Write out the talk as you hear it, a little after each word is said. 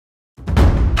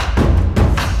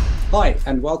Hi,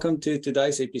 and welcome to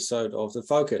today's episode of The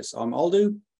Focus. I'm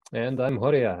Aldo. And I'm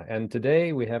Horia. And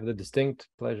today we have the distinct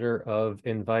pleasure of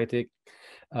inviting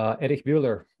Erich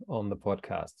on the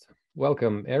podcast.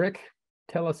 Welcome, Erich.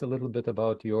 Tell us a little bit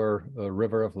about your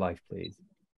river of life, please.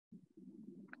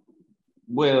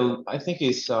 Well, I think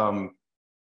it's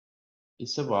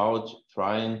about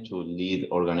trying to lead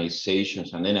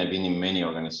organizations. And then I've been in many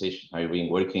organizations. I've been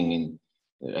working in,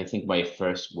 I think my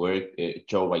first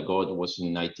job I got was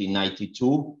in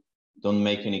 1992. Don't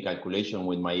make any calculation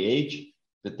with my age.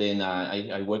 But then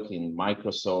I work in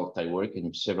Microsoft. I work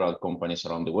in several companies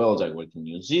around the world. I work in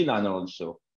New Zealand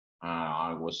also.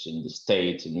 I was in the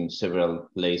States and in several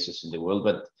places in the world.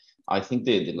 But I think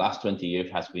the last 20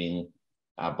 years has been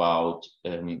about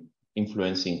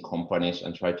influencing companies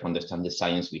and try to understand the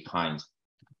science behind.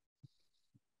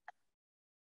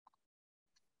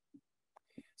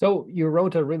 So you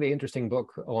wrote a really interesting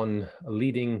book on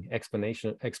leading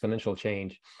exponential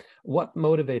change. What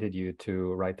motivated you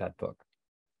to write that book?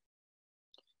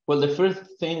 Well, the first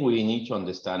thing we need to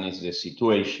understand is the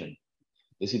situation.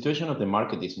 The situation of the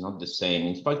market is not the same.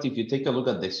 In fact, if you take a look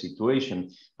at the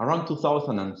situation, around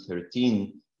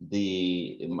 2013,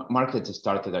 the market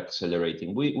started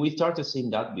accelerating. We started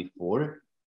seeing that before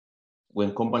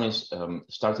when companies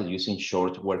started using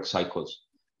short work cycles.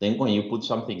 Then when you put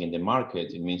something in the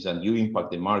market, it means that you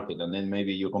impact the market, and then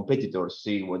maybe your competitors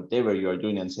see whatever you are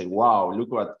doing and say, wow,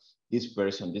 look what this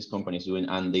person, this company is doing,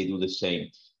 and they do the same.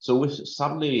 So we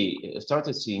suddenly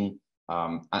started seeing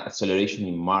acceleration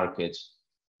in markets.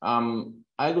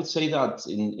 I would say that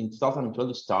in 2012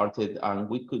 it started, and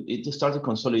it started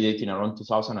consolidating around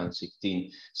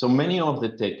 2016. So many of the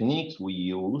techniques we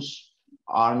use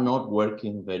are not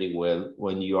working very well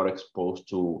when you are exposed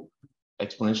to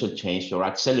exponential change or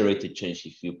accelerated change,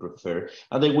 if you prefer.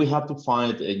 And then we have to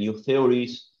find new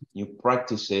theories, new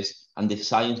practices, and the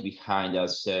science behind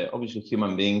us. Obviously,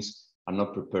 human beings are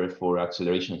not prepared for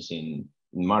accelerations in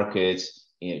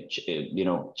markets,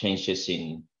 changes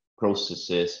in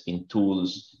processes, in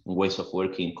tools, in ways of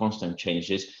working, constant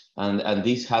changes. And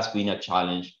this has been a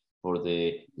challenge for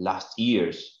the last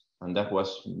years. And that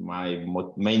was my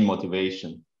main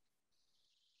motivation.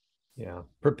 Yeah,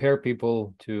 prepare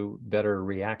people to better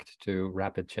react to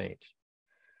rapid change.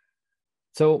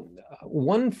 So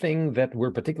one thing that we're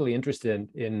particularly interested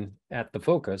in at The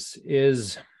Focus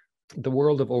is the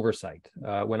world of oversight.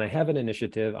 When I have an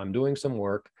initiative, I'm doing some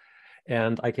work,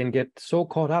 and I can get so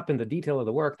caught up in the detail of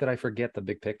the work that I forget the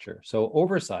big picture. So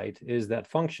oversight is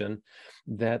that function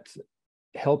that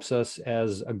helps us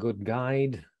as a good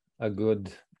guide, a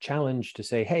good challenge to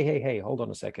say, hey, hold on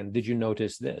a second. Did you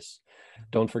notice this?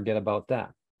 Don't forget about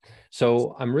that.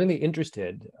 So I'm really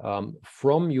interested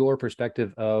from your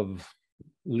perspective of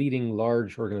leading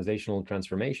large organizational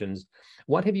transformations.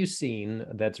 What have you seen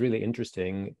that's really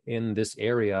interesting in this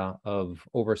area of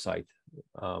oversight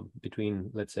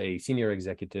between, let's say, senior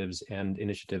executives and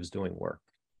initiatives doing work?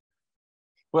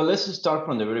 Well, let's start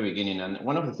from the very beginning. And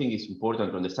one of the things is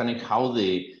important to understanding how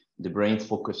the brain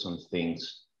focuses on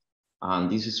things. And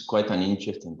this is quite an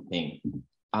interesting thing.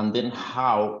 And then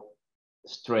how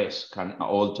stress can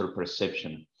alter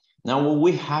perception. Now, what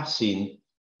we have seen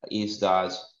is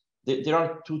that there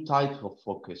are two types of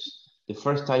focus. The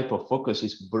first type of focus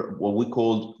is what we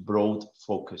call broad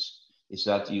focus. Is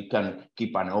that you can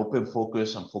keep an open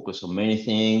focus and focus on many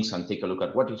things and take a look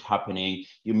at what is happening.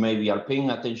 You maybe are paying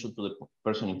attention to the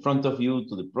person in front of you,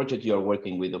 to the project you are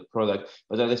working with, the product,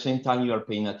 but at the same time, you are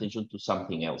paying attention to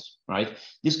something else, right?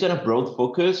 This kind of broad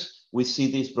focus, we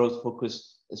see this broad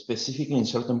focus specifically in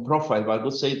certain profile, but I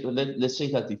would say, let's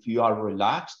say that if you are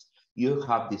relaxed, you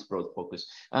have this broad focus.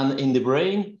 And in the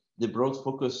brain, the broad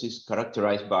focus is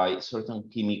characterized by certain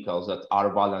chemicals that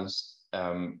are balanced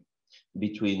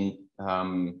between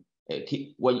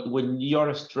when you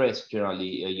are stressed, generally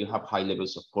you have high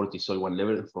levels of cortisol. When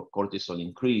levels of cortisol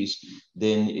increase,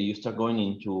 then you start going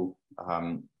into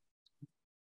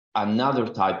another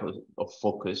type of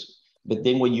focus. But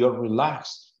then when you are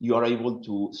relaxed, you are able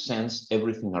to sense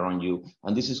everything around you.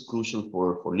 And this is crucial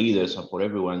for leaders and for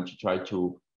everyone to try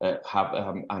to have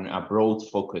a broad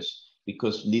focus,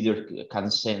 because leaders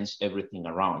can sense everything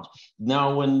around.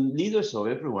 Now, when leaders or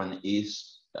everyone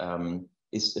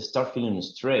start feeling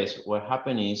stress, what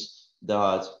happens is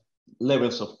that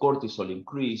levels of cortisol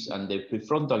increase and the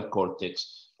prefrontal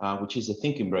cortex, which is the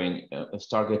thinking brain,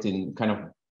 start getting kind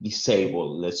of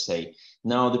disabled, let's say.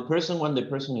 Now, when the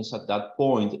person is at that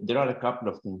point, there are a couple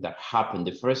of things that happen.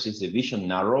 The first is the vision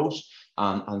narrows,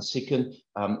 and second,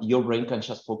 your brain can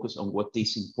just focus on what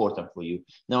is important for you.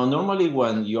 Now, normally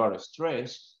when you are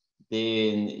stressed,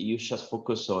 then you just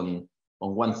focus on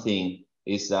one thing,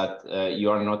 is that you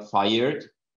are not fired.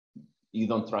 You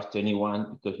don't trust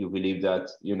anyone because you believe that,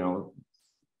 you know,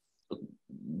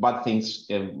 bad things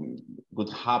could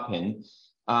happen.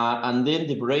 And then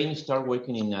the brain start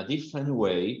working in a different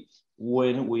way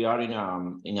when we are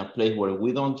in a place where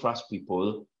we don't trust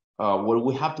people, where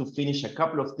we have to finish a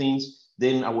couple of things.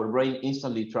 Then our brain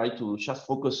instantly try to just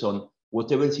focus on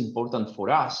whatever is important for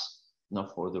us,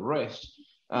 not for the rest.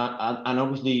 And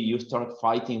obviously you start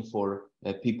fighting for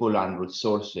people and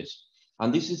resources.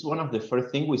 And this is one of the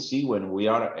first things we see when we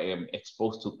are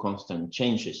exposed to constant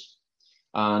changes.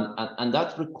 And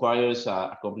that requires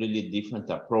a completely different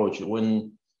approach.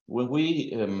 When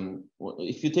we,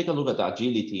 if you take a look at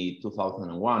Agility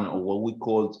 2001, or what we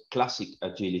called classic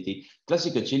agility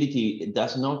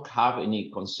does not have any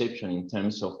conception in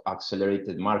terms of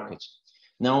accelerated markets.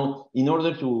 Now, in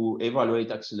order to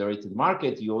evaluate accelerated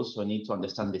market, you also need to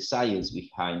understand the science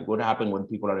behind what happens when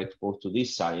people are exposed to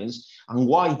this science, and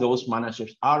why those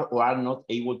managers are or are not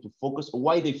able to focus, or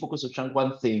why they focus on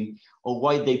one thing, or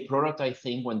why they prioritize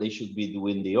things when they should be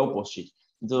doing the opposite.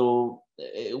 Though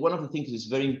one of the things that is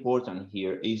very important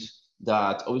here is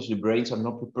that obviously brains are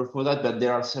not prepared for that, but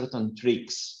there are certain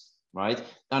tricks, right?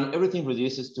 And everything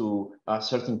reduces to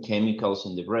certain chemicals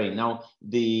in the brain. Now,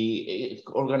 the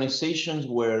organizations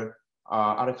where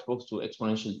are exposed to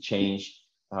exponential change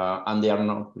and they are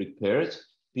not prepared,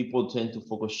 people tend to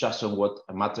focus just on what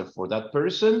matters for that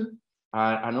person,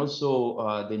 and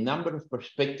also the number of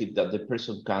perspectives that the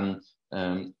person can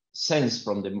sense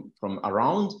from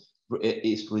around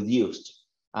is reduced.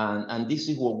 And this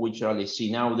is what we generally see.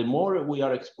 Now, the more we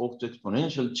are exposed to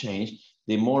exponential change,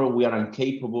 the more we are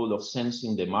incapable of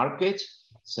sensing the market,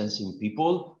 sensing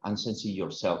people, and sensing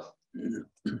yourself.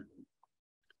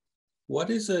 What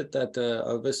is it that the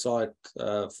oversight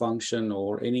function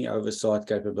or any oversight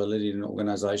capability an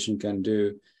organization can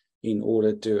do in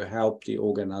order to help the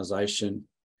organization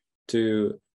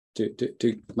to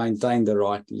maintain the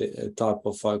right type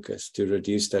of focus to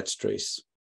reduce that stress?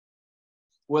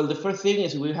 Well, the first thing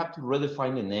is we have to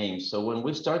redefine the name. So when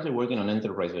we started working on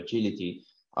enterprise agility,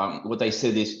 what I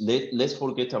said is let's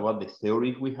forget about the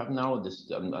theory we have now,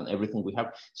 and everything we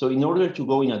have. So in order to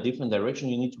go in a different direction,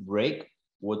 you need to break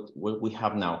what we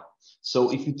have now.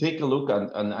 So if you take a look at,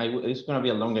 it's going to be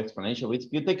a long explanation, but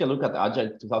if you take a look at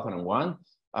Agile 2001,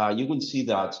 you will see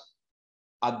that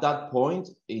at that point,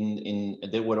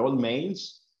 they were all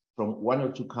males from 1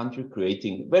 or 2 countries,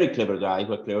 creating, very clever guys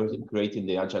who are creating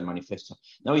the Agile Manifesto.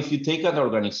 Now, if you take an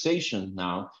organization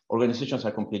now, organizations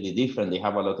are completely different. They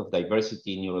have a lot of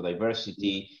diversity,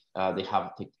 neurodiversity. They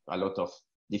have a lot of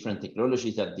different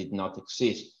technologies that did not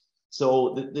exist.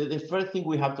 So the first thing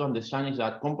we have to understand is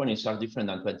that companies are different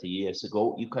than 20 years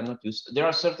ago. You cannot use, there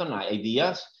are certain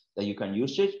ideas that you can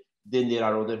use it, then there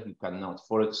are others you cannot.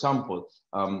 For example,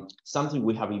 something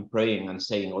we have been praying and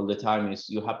saying all the time is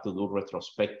you have to do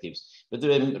retrospectives. But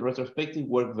the retrospective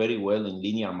work very well in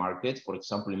linear markets. For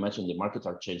example, imagine the markets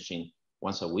are changing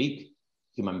once a week.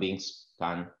 Human beings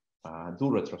can do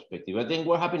retrospective. But then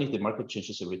what happens if the market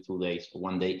changes every 2 days or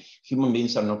 1 day? Human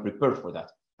beings are not prepared for that.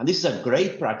 And this is a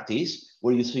great practice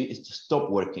where you see it's to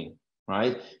stop working,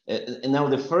 right? And now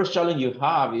the first challenge you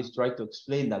have is try to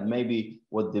explain that maybe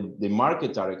what the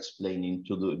markets are explaining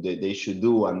to do, they should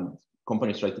do, and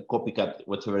companies try to copycat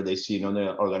whatever they see in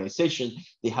other organizations,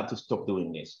 they have to stop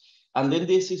doing this. And then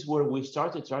this is where we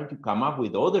started trying to come up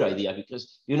with other ideas,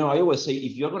 because, you know, I always say,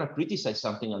 if you're going to criticize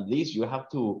something, at least you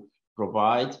have to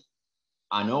provide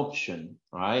an option,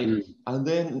 right? And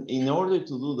then in order to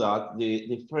do that,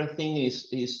 the first thing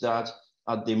is that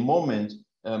at the moment,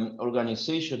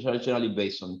 organizations are generally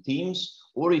based on teams,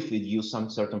 or if you use some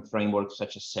certain frameworks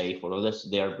such as SAFe or others,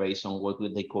 they are based on what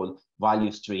they call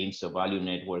value streams or value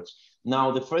networks.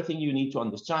 Now, the first thing you need to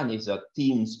understand is that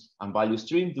teams and value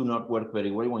streams do not work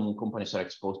very well when companies are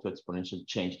exposed to exponential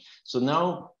change. So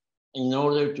now, in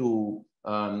order to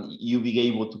you be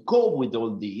able to cope with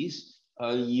all these,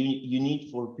 you need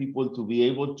for people to be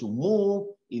able to move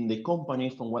in the company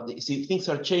from what they see. Things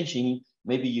are changing.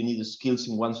 Maybe you need the skills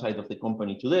in one side of the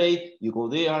company today, you go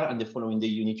there, and the following day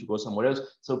you need to go somewhere else.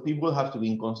 So people have to be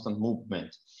in constant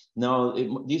movement. Now,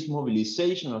 this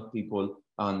mobilization of people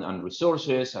and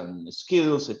resources and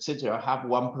skills, etc., have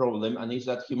one problem, and is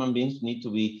that human beings need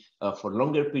to be for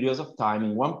longer periods of time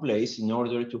in one place in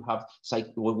order to have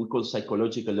what we call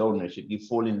psychological ownership. You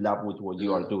fall in love with what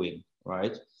you are doing,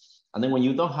 right? And then when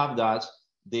you don't have that,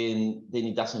 then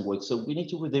it doesn't work. So we need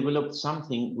to develop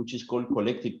something which is called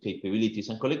collective capabilities.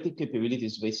 And collective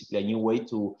capabilities is basically a new way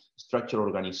to structure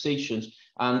organizations.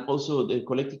 And also the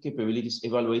collective capabilities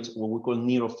evaluates what we call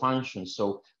neurofunctions.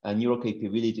 So neuro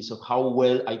capabilities of how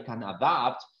well I can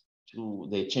adapt to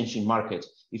the changing market.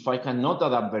 If I cannot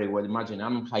adapt very well, imagine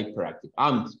I'm hyperactive.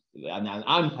 I'm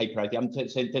hyperactive. I'm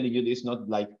telling you this, not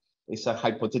like it's a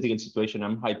hypothetical situation.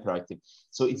 I'm hyperactive.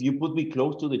 So if you put me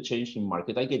close to the changing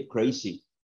market, I get crazy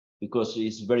because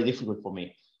it's very difficult for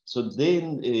me. So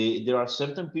then there are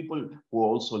certain people who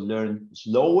also learn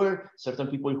slower, certain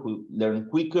people who learn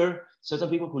quicker, certain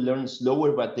people who learn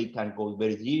slower, but they can go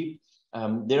very deep.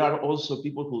 There are also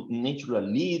people who naturally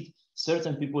lead,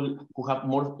 certain people who have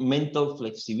more mental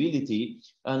flexibility,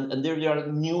 and there are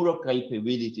neuro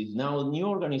capabilities. Now, new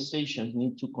organizations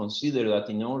need to consider that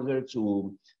in order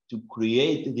to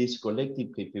create these collective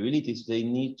capabilities, they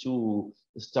need to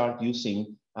start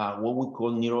using what we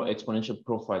call neuro-exponential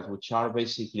profiles, which are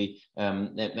basically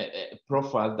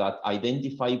profiles that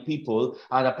identify people.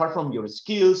 And apart from your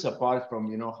skills, apart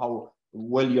from how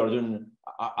well you're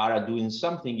doing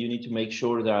something, you need to make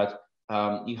sure that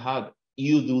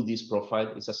you do this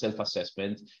profile. It's a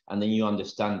self-assessment, and then you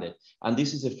understand it. And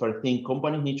this is the first thing.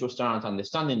 Companies need to start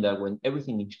understanding that when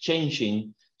everything is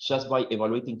changing, just by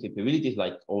evaluating capabilities,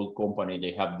 like all companies,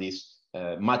 they have these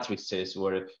matrices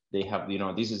where they have,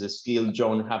 this is a skill,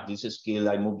 John have this skill,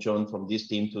 I move John from this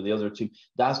team to the other team.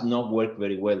 Does not work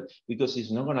very well, because it's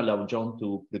not going to allow John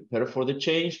to prepare for the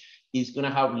change. It's going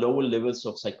to have lower levels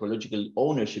of psychological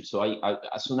ownership. So I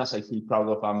as soon as I feel proud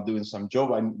of I'm doing some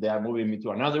job, they are moving me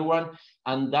to another one.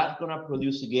 And that's going to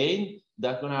produce again,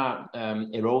 that's going to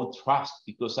erode trust,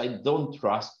 because I don't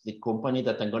trust the company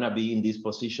that I'm going to be in this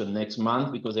position next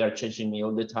month, because they are changing me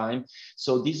all the time.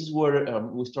 So this is where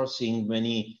we start seeing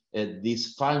many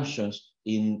dysfunctions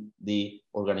in the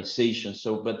organization.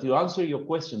 So, but to answer your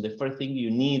question, the first thing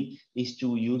you need is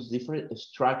to use different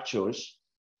structures.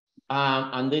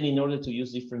 And then in order to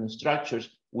use different structures,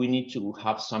 we need to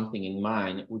have something in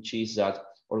mind, which is that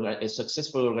a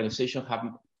successful organization have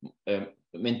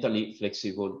mentally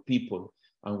flexible people.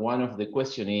 And one of the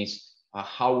question is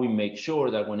how we make sure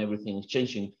that when everything is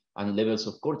changing and levels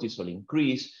of cortisol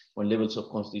increase, when levels of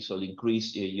cortisol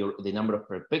increase, the number of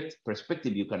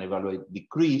perspective you can evaluate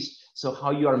decrease. So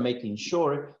how you are making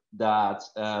sure that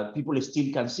people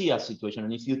still can see a situation.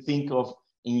 And if you think of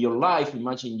in your life,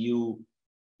 imagine you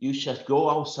just go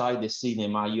outside the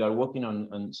cinema, you are walking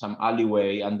on some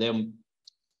alleyway, and then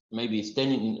maybe it's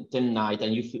 10 night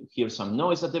and you hear some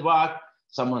noise at the back,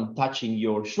 someone touching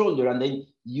your shoulder, and then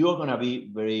you're going to be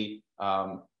very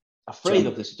afraid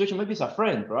of the situation. Maybe it's a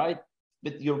friend, right?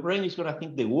 But your brain is going to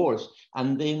think the worst.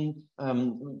 And then,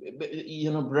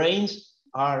 brains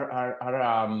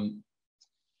are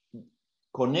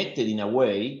connected in a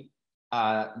way.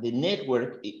 The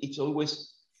network,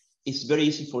 it's very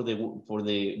easy for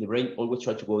the brain always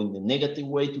try to go in the negative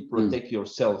way to protect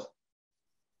yourself.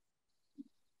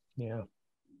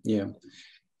 Yeah.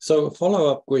 So a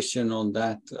follow-up question on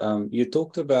that. You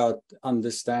talked about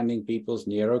understanding people's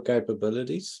neuro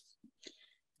capabilities.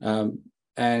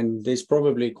 And there's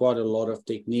probably quite a lot of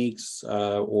techniques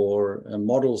or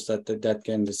models that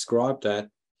can describe that.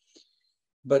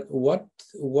 But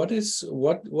what is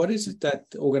it that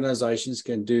organizations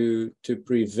can do to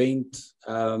prevent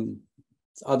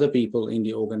other people in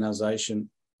the organization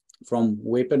from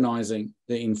weaponizing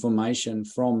the information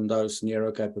from those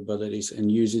neuro capabilities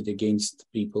and use it against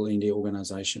people in the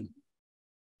organization?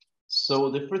 So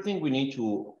the first thing we need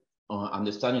to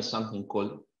understand is something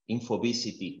called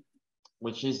infobesity,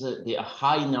 which is the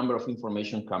high number of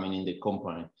information coming in the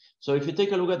company. So if you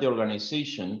take a look at the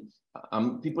organization,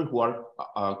 people who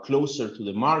are closer to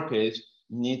the market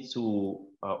need to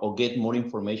or get more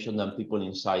information than people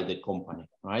inside the company,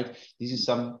 right? This is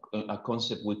a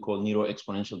concept we call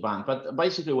neuro-exponential band. But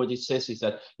basically what it says is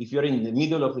that if you're in the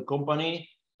middle of the company,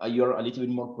 you're a little bit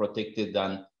more protected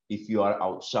than if you are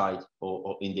outside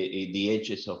or in the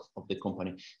edges of the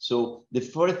company. So the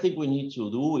first thing we need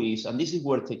to do is, and this is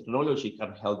where technology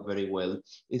can help very well,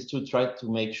 is to try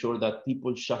to make sure that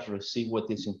people just receive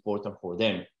what is important for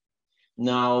them.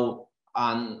 Now,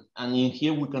 and in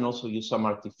here we can also use some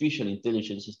artificial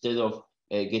intelligence. Instead of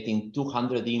getting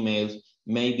 200 emails,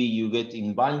 maybe you get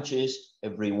in bunches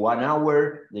every 1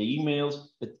 hour the emails,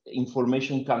 but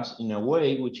information comes in a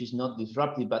way which is not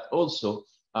disruptive, but also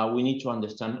we need to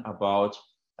understand about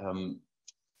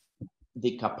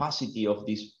the capacity of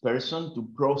this person to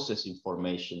process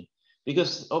information,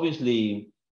 because obviously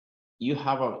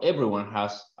everyone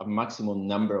has a maximum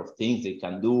number of things they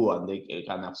can do and they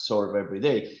can absorb every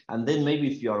day. And then maybe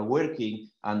if you are working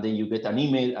and then you get an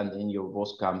email and then your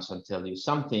boss comes and tells you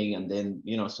something, and then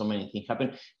so many things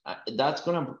happen, that's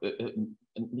going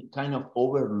to kind of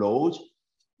overload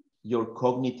your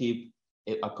cognitive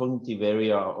a cognitive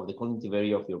area of the cognitive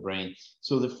area of your brain.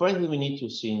 So the first thing we need to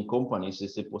see in companies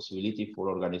is the possibility for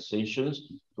organizations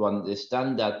to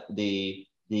understand that the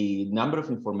number of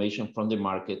information from the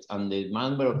market and the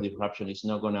number of disruption is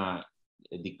not going to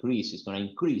decrease, it's going to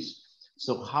increase.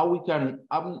 So how we can,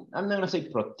 I'm not going to say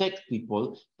protect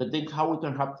people, but then how we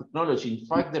can have technology. In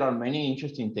fact, there are many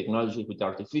interesting technologies with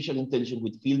artificial intelligence,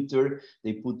 with filter.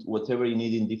 They put whatever you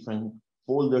need in different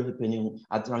folders, depending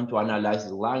on trying to analyze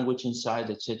the language inside,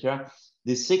 etc.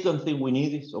 The second thing we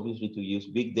need is obviously to use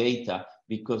big data,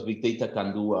 because big data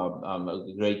can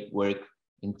do great work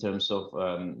in terms of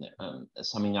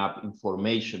summing up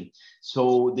information.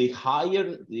 So the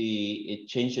higher the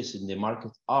changes in the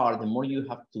market are, the more you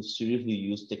have to seriously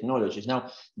use technologies.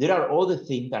 Now, there are other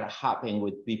things that happen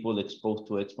with people exposed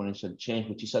to exponential change,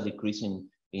 which is a decrease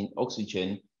in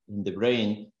oxygen in the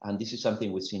brain. And this is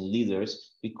something we see in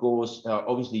leaders, because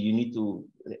obviously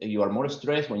you are more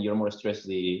stressed. When you're more stressed,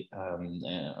 the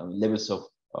levels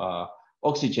of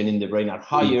oxygen in the brain are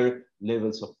higher,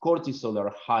 levels of cortisol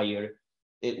are higher.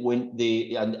 And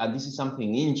this is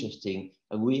something interesting.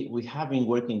 We have been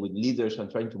working with leaders and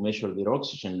trying to measure their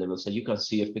oxygen levels, and you can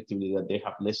see effectively that they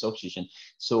have less oxygen.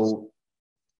 So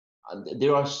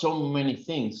there are so many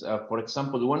things. For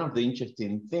example, one of the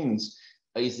interesting things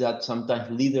is that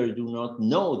sometimes leaders do not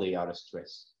know they are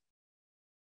stressed.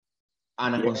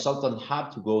 And a consultant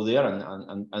have to go there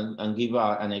and give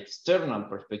an external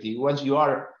perspective. Once you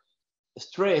are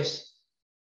stressed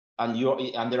and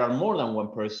there are more than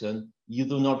one person, you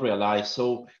do not realize.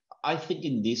 So I think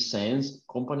in this sense,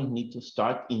 companies need to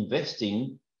start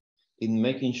investing in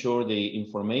making sure the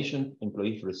information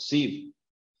employees receive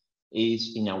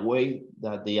is in a way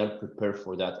that they are prepared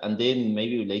for that. And then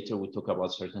maybe later we talk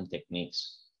about certain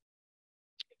techniques.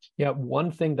 Yeah,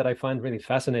 one thing that I find really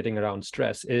fascinating around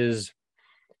stress is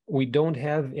we don't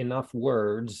have enough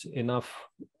words, enough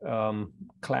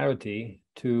clarity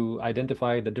to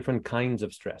identify the different kinds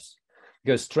of stress.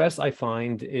 Because stress, I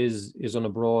find, is on a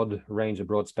broad range, a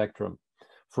broad spectrum.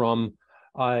 From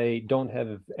I don't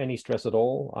have any stress at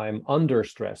all, I'm under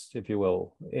stressed, if you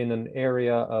will, in an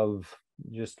area of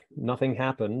just nothing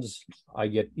happens. I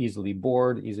get easily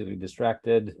bored, easily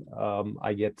distracted.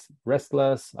 I get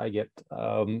restless. I get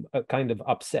kind of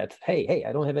upset. Hey,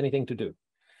 I don't have anything to do.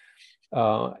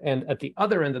 And at the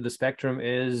other end of the spectrum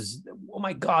is, oh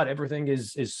my God, everything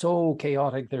is so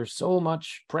chaotic. There's so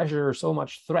much pressure, so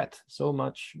much threat, so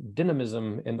much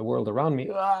dynamism in the world around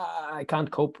me. I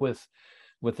can't cope with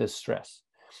this stress.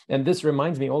 And this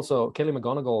reminds me also, Kelly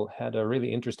McGonigal had a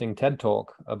really interesting TED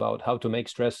talk about how to make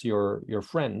stress your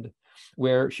friend,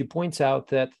 where she points out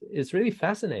that it's really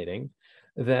fascinating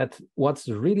that what's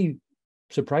really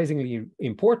surprisingly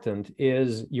important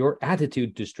is your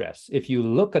attitude to stress. If you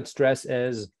look at stress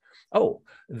as, oh,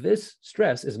 this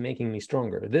stress is making me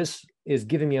stronger, this is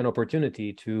giving me an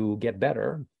opportunity to get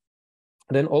better,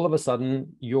 then all of a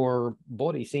sudden your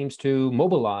body seems to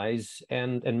mobilize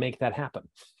and make that happen.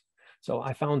 So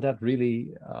I found that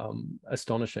really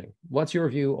astonishing. What's your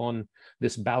view on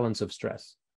this balance of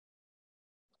stress?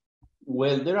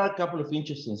 Well, there are a couple of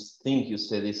interesting things you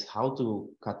said, is how to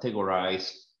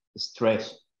categorize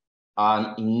stress.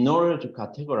 And in order to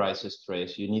categorize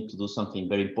stress, you need to do something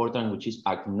very important, which is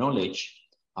acknowledge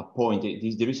a point.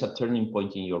 There is a turning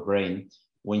point in your brain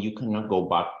when you cannot go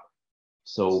back.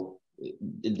 So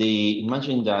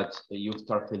imagine that you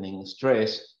start feeling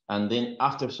stress, and then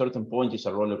after a certain point, it's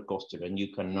a roller coaster, and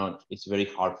you cannot, it's very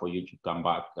hard for you to come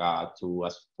back to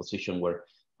a position where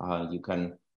you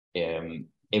can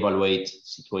evaluate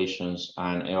situations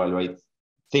and evaluate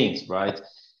things, right?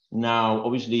 Now,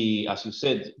 obviously, as you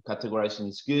said, categorizing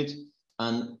is good.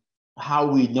 And how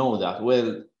we know that?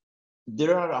 Well,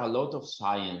 there are a lot of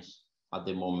science at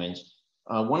the moment.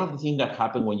 One of the things that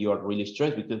happen when you are really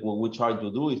stressed, because what we try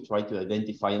to do is try to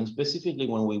identify, and specifically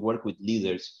when we work with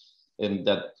leaders, and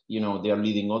that, you know, they are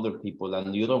leading other people,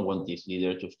 and you don't want this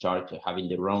leader to start having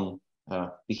the wrong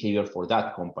behavior for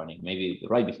that company, maybe the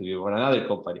right behavior for another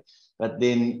company. But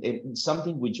then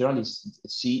something we generally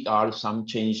see are some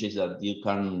changes that you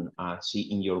can see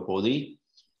in your body.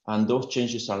 And those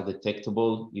changes are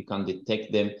detectable, you can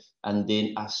detect them. And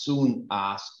then as soon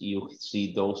as you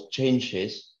see those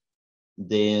changes,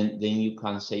 then you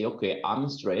can say, okay, I'm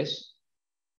stressed.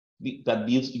 That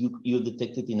you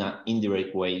detect it in an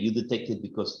indirect way. You detect it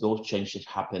because those changes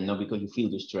happen, not because you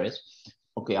feel the stress.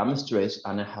 Okay, I'm stressed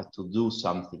and I have to do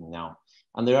something now.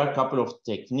 And there are a couple of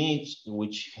techniques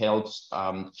which helps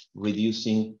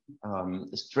reducing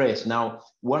stress. Now,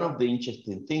 one of the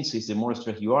interesting things is the more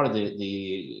stressed you are,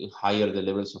 the higher the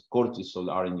levels of cortisol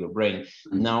are in your brain.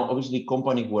 Now, obviously,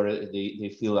 companies where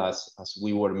they feel, as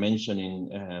we were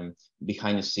mentioning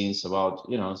behind the scenes about,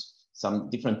 you know, some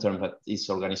different term, but it's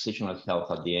organizational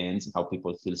health at the end, how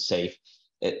people feel safe,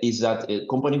 is that a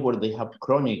company where they have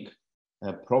chronic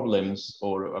problems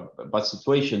or a bad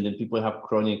situation, then people have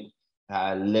chronic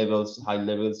high levels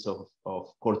of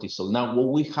cortisol. Now, what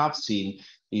we have seen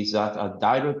is that a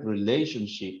direct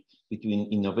relationship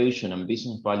between innovation and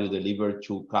business value delivered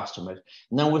to customers.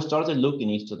 Now we started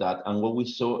looking into that, and what we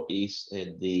saw is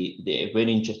the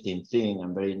very interesting thing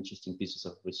and very interesting pieces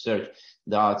of research,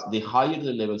 that the higher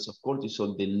the levels of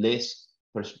cortisol, the less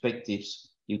perspectives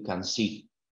you can see.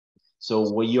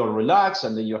 So when you're relaxed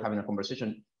and then you're having a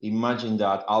conversation, imagine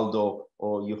that Aldo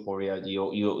or Euphoria,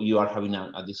 you are having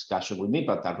a discussion with me,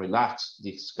 but a relaxed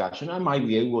discussion. I might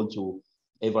be able to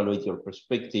evaluate your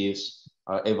perspectives,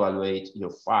 evaluate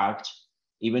your facts,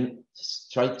 even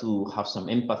try to have some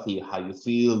empathy, how you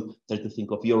feel, try to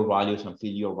think of your values and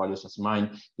feel your values as mine.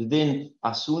 But then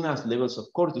as soon as levels of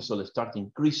cortisol start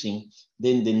increasing,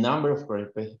 then the number of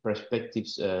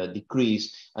perspectives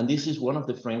decrease. And this is one of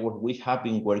the frameworks we have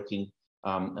been working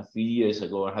a few years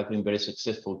ago, and have been very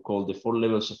successful, called the 4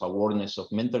 levels of awareness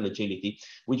of mental agility,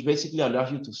 which basically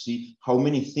allows you to see how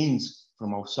many things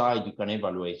from outside you can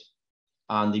evaluate.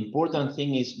 And the important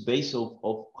thing is, based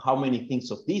of how many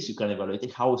things of this you can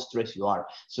evaluate, how stressed you are.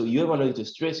 So you evaluate the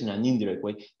stress in an indirect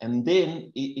way, and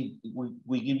then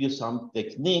we give you some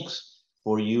techniques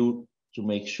for you to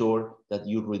make sure that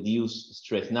you reduce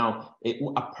stress. Now,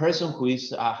 a person who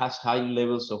has high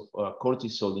levels of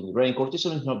cortisol in the brain,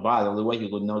 cortisol is not bad, otherwise you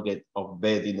would not get out of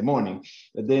bed in the morning.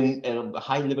 But then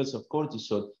high levels of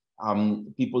cortisol,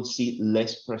 people see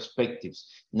less perspectives.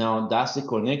 Now, that's the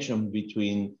connection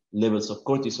between levels of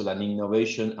cortisol and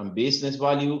innovation and business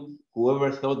value.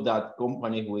 Whoever thought that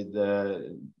companies with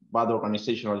bad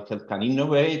organizational health can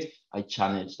innovate, I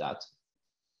challenge that.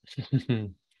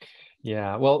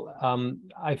 Yeah, well,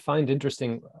 I find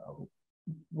interesting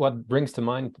what brings to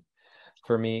mind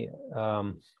for me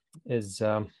is,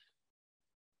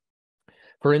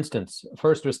 for instance,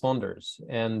 first responders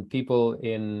and people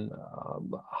in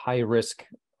high-risk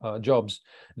jobs,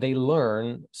 they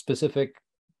learn specific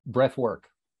breath work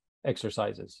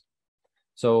exercises.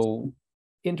 So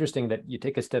interesting that you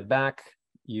take a step back,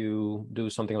 you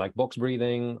do something like box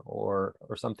breathing or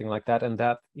something like that, and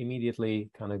that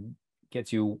immediately kind of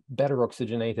gets you better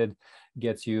oxygenated,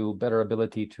 gets you better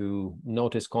ability to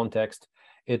notice context.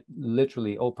 It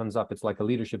literally opens up. It's like a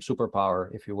leadership superpower,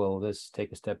 if you will. This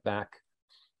take a step back,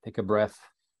 take a breath,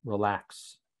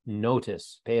 relax,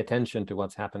 notice, pay attention to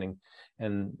what's happening,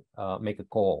 and make a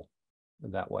call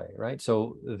that way, right?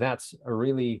 So that's a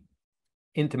really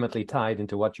intimately tied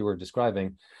into what you were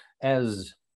describing.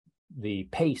 As the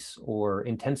pace or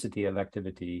intensity of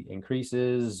activity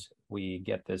increases, we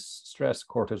get this stress,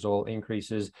 cortisol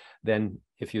increases. Then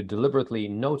if you deliberately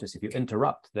notice, if you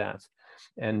interrupt that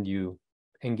and you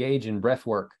engage in breath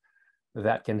work,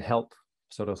 that can help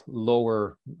sort of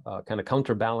lower, kind of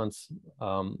counterbalance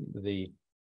the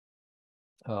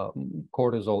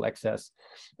cortisol excess,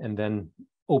 and then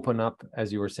open up,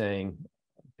 as you were saying,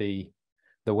 the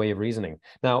way of reasoning.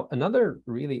 Now, another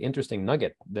really interesting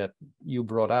nugget that you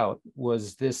brought out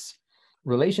was this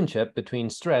relationship between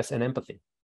stress and empathy.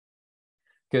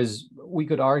 Because we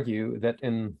could argue that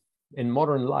in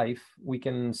modern life, we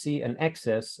can see an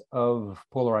excess of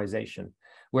polarization,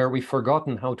 where we've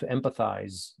forgotten how to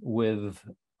empathize with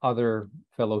other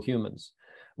fellow humans.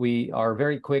 We are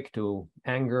very quick to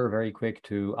anger, very quick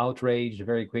to outrage,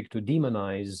 very quick to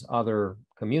demonize other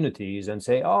communities and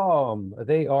say, oh,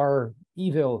 they are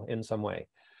evil in some way.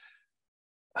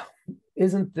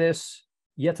 Isn't this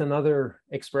yet another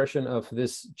expression of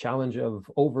this challenge of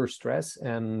overstress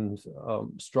and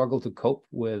struggle to cope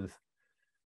with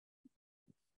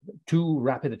too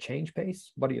rapid a change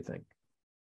pace? What do you think?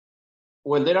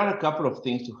 Well, there are a couple of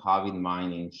things to have in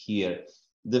mind in here.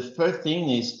 The first thing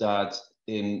is that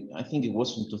I think it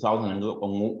was in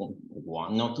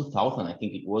 2001, no, 2000, I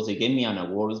think it was, they gave me an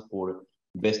award for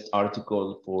best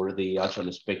article for the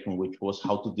Agile Spectrum, which was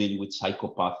how to deal with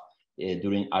psychopath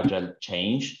during Agile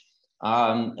change.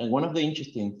 And one of the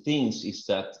interesting things is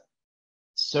that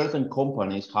certain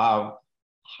companies have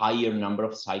higher number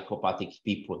of psychopathic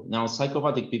people. Now,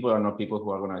 psychopathic people are not people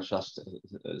who are going to just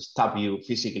stab you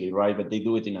physically, right? But they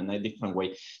do it in a different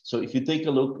way. So if you take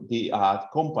a look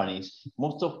at companies,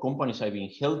 most of companies I've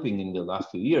been helping in the last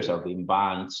few years have been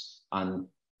banks and,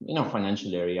 you know,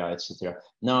 financial area, etc.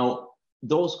 Now,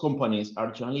 those companies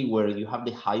are generally where you have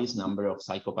the highest number of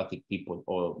psychopathic people,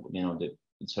 or the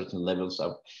certain levels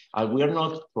of. We are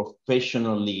not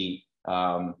professionally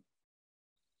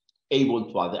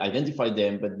able to identify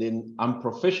them, but then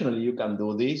unprofessionally you can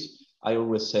do this. I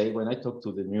always say, when I talk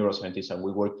to the neuroscientists and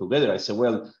we work together, I say,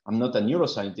 well, I'm not a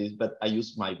neuroscientist, but I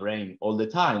use my brain all the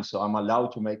time, so I'm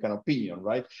allowed to make an opinion,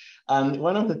 right? And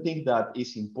one of the things that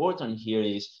is important here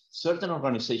is certain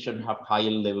organizations have higher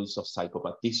levels of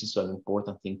psychopath. This is an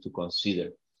important thing to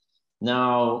consider.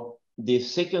 Now, the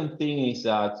second thing is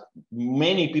that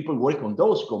many people work on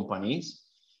those companies.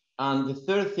 And the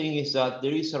third thing is that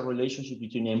there is a relationship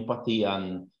between empathy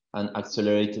and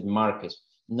accelerated markets.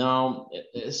 Now,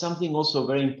 something also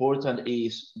very important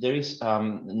is there is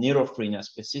neurophrine, a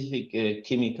specific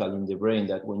chemical in the brain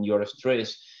that when you are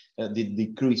stressed, it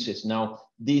decreases. Now,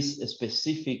 this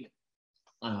specific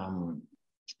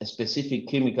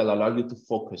chemical allows you to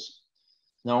focus.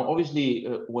 Now, obviously,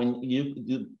 when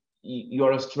you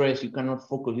are stressed, you cannot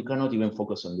focus, you cannot even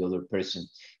focus on the other person.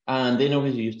 And then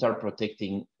obviously you start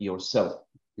protecting yourself.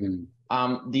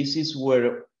 This is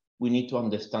where we need to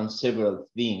understand several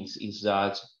things, is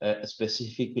that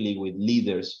specifically with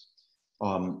leaders,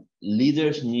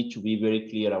 leaders need to be very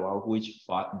clear about which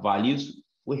values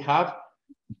we have,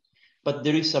 but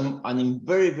there is a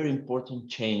very, very important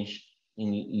change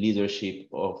in leadership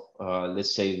of,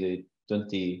 let's say, the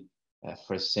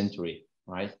 21st century,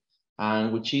 right?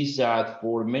 And which is that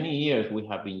for many years, we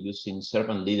have been using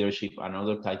servant leadership and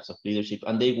other types of leadership,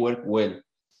 and they work well.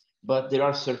 But there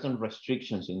are certain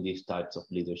restrictions in these types of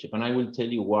leadership, and I will tell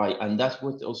you why. And that's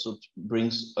what also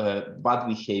brings bad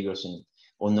behaviors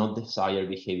or not desired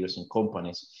behaviors in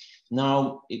companies.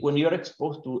 Now, when you're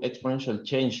exposed to exponential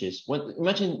changes,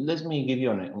 imagine, let me give you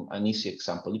an easy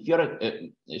example. If you're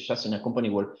just in a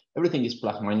company where everything is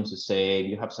plus minus the same,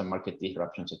 you have some market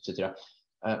disruptions, etc.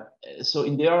 So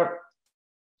in there,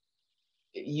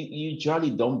 you usually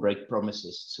don't break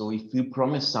promises. So if you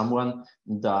promise someone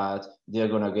that they're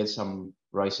going to get some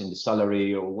rise in the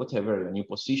salary or whatever, a new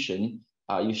position,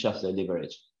 you just deliver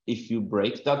it. If you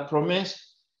break that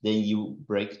promise, then you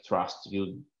break trust,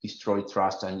 you destroy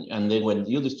trust. And then when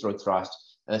you destroy trust,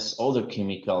 as other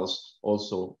chemicals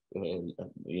also,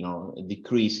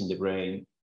 decrease in the brain,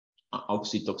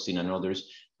 oxytocin and others,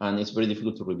 and it's very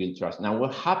difficult to rebuild trust. Now,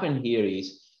 what happened here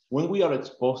is, when we are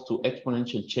exposed to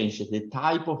exponential changes, the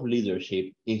type of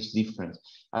leadership is different.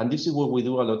 And this is where we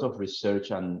do a lot of research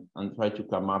and try to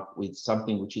come up with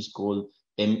something which is called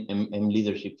M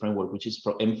leadership framework, which is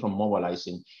M from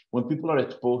mobilizing. When people are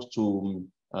exposed to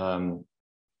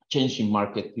changing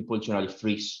market, people generally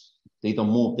freeze. They don't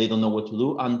move, they don't know what to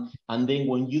do. And then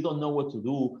when you don't know what to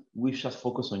do, we just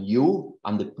focus on you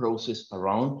and the process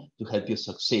around to help you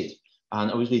succeed. And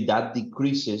obviously that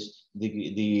decreases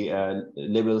the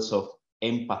levels of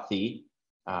empathy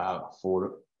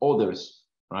for others,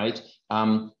 right?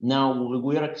 Now, when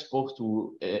we are exposed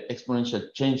to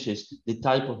exponential changes, the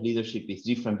type of leadership is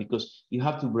different, because you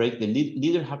have to break, the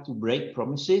leader have to break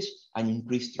promises and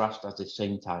increase trust at the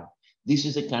same time. This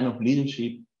is the kind of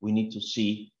leadership we need to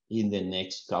see in the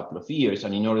next couple of years.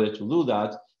 And in order to do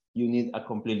that, you need a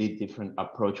completely different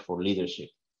approach for leadership.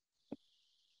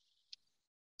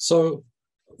 So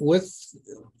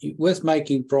with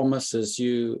making promises,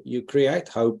 you create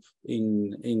hope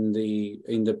in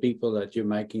the people that you're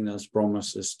making those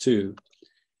promises to.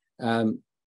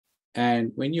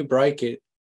 And when you break it,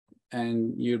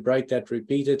 and you break that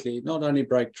repeatedly, not only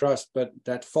break trust, but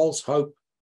that false hope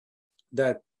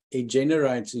that it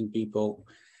generates in people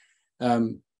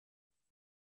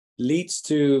leads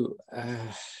to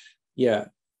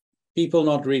people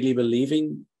not really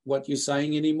believing what you're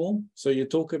saying anymore. So you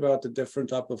talk about the different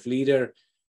type of leader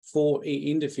for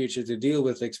in the future to deal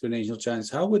with exponential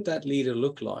change. How would that leader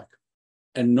look like?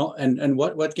 And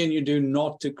what can you do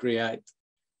not to create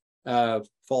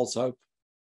false hope?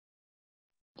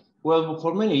 Well,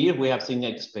 for many years we have seen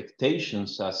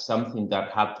expectations as something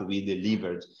that had to be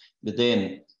delivered. But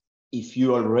then if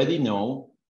you already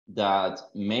know that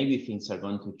maybe things are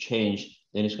going to change,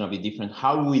 then it's going to be different.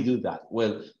 How do we do that?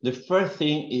 Well, the first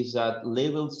thing is that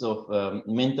levels of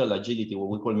mental agility, what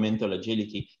we call mental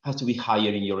agility, has to be higher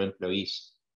in your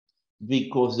employees,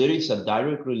 because there is a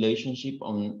direct relationship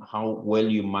on how well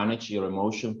you manage your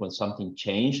emotion when something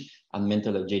changes and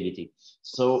mental agility.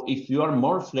 So if you are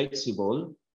more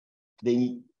flexible,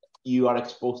 then you are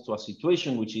exposed to a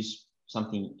situation which is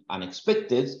something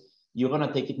unexpected, you're going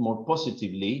to take it more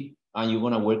positively, and you're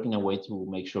going to work in a way to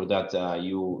make sure that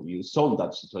you solve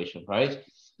that situation, right?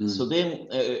 So then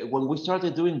when we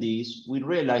started doing this, we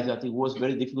realized that it was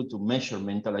very difficult to measure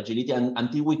mental agility, and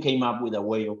until we came up with a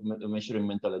way of measuring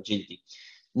mental agility.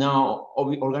 Now,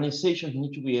 organizations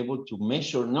need to be able to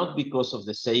measure, not because of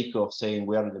the sake of saying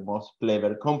we are the most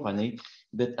clever company,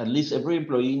 but at least every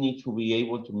employee needs to be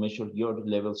able to measure your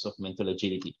levels of mental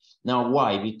agility. Now,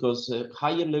 why? Because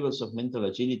higher levels of mental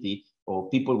agility, or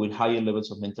people with higher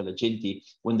levels of mental agility,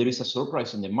 when there is a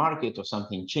surprise in the market or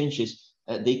something changes,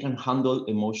 they can handle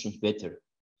emotions better.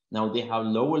 Now they have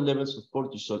lower levels of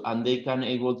cortisol, and they are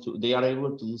able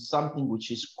to do something which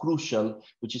is crucial,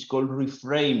 which is called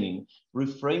reframing.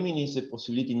 Reframing is the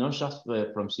possibility not just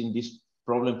from seeing this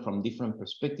problem from different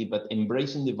perspective, but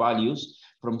embracing the values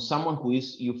from someone who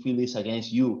you feel is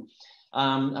against you.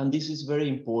 And this is very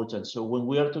important. So when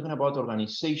we are talking about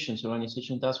organizations,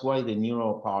 that's why the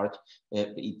neuro part,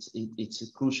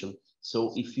 it's crucial.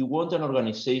 So if you want an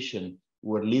organization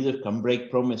where leaders can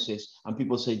break promises and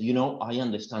people say, you know, I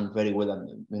understand very well,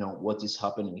 and you know what is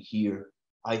happening here.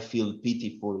 I feel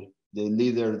pity for the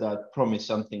leader that promised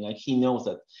something, and he knows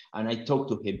that, and I talk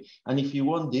to him. And if you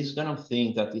want this kind of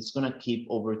thing that it's going to keep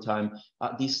over time,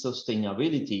 this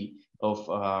sustainability of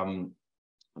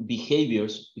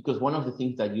behaviors, because one of the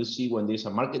things that you see when there's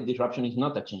a market disruption is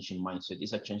not a change in mindset,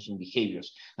 it's a change in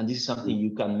behaviors. And this is something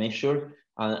you can measure.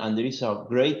 And there is a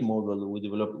great model we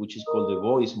developed, which is called the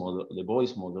voice model.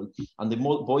 And the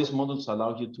voice models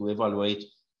allow you to evaluate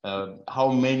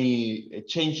how many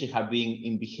changes have been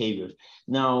in behaviors.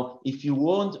 Now, if you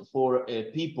want for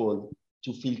people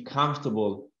to feel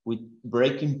comfortable with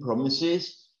breaking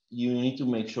promises, you need to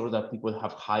make sure that people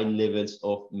have high levels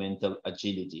of mental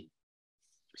agility.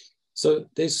 So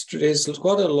there's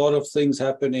quite a lot of things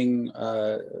happening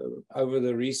over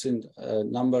the recent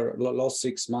last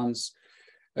 6 months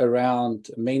around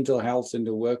mental health in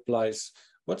the workplace.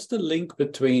 What's the link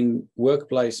between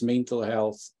workplace mental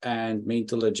health and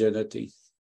mental agility?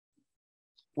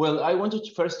 Well, I wanted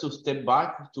first to step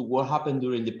back to what happened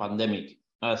during the pandemic,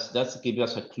 as that's give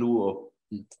us a clue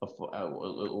of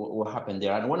what happened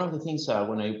there. And one of the things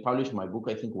when I published my book,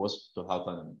 I think it was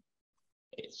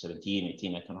 2017,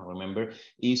 18, I cannot remember,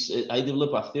 is I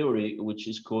developed a theory which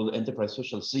is called enterprise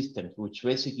social systems, which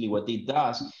basically what it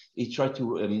does is try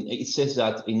to, it says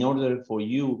that in order for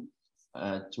you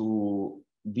to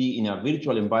be in a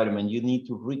virtual environment, you need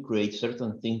to recreate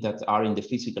certain things that are in the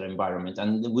physical environment.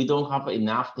 And we don't have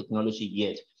enough technology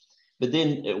yet. But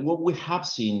then what we have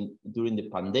seen during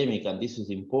the pandemic, and this is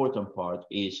the important part,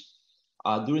 is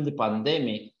during the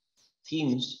pandemic,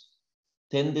 teams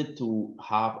tended to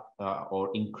have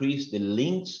or increase the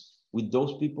links with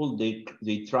those people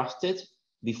they trusted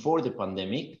before the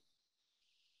pandemic,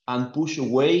 and push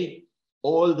away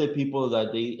all the people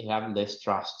that they have less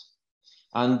trust.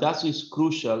 And that is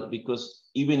crucial, because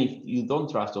even if you don't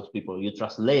trust those people, you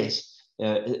trust less,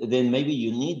 then maybe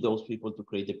you need those people to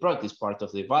create the practice, part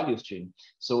of the value stream.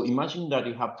 So imagine that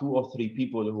you have 2 or 3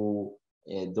 people who,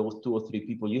 those 2 or 3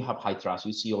 people, you have high trust,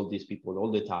 you see all these people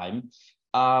all the time.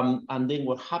 And then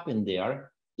what happened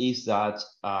there is that,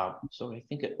 so I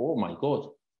think, oh my God,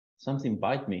 something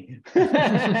bite me.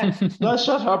 That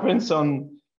just happens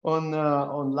on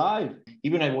live.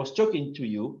 Even I was talking to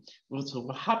you. So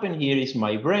what happened here is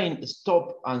my brain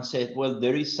stopped and said, well,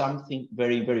 there is something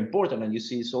very, very important. And you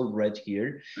see it's all red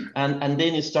here. And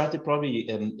then it started probably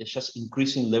just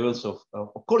increasing levels of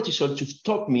cortisol to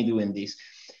stop me doing this.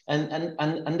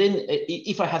 And then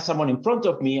if I had someone in front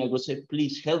of me, I would say,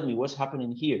 please help me, what's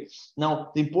happening here?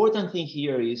 Now, the important thing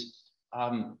here is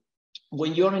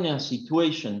when you're in a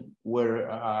situation where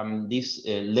these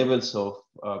levels of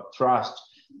trust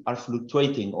are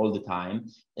fluctuating all the time,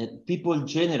 people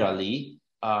generally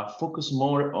focus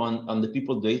more on the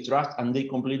people they trust, and they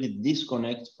completely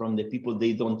disconnect from the people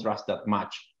they don't trust that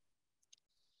much.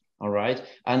 All right,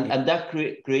 and that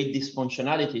create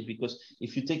dysfunctionality, because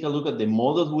if you take a look at the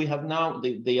models we have now,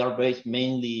 they are based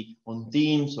mainly on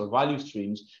themes or value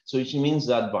streams. So it means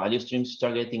that value streams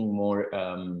start getting more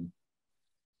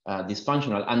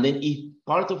dysfunctional. And then if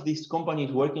part of this company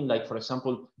is working, like for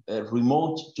example,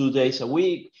 remote 2 days a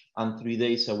week and 3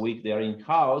 days a week they are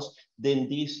in-house, then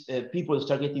these people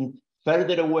start getting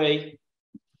further away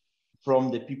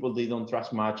from the people they don't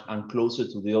trust much and closer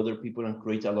to the other people, and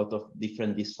create a lot of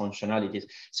different dysfunctionalities.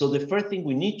 So the first thing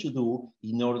we need to do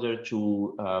in order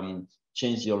to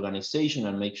change the organization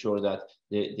and make sure that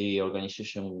the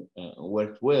organization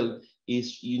works well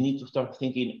is you need to start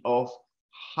thinking of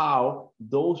how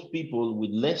those people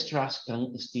with less trust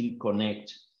can still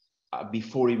connect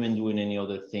before even doing any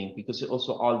other thing, because it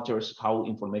also alters how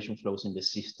information flows in the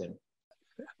system.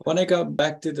 I want to go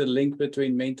back to the link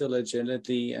between mental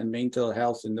agility and mental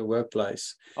health in the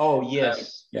workplace. Oh,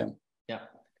 yes. Yeah.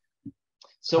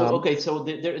 So, okay, so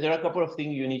there are a couple of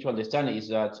things you need to understand is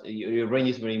that your brain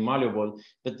is very malleable,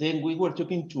 but then we were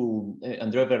talking to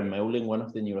Andrea Vermeulen, one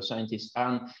of the neuroscientists,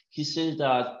 and he said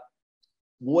that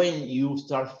when you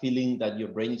start feeling that your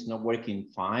brain is not working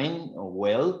fine or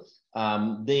well,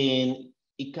 then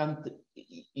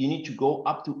you need to go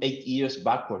up to 8 years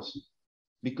backwards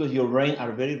because your brain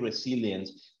are very resilient.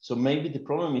 So maybe the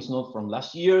problem is not from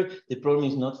last year, the problem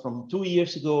is not from 2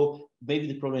 years ago, maybe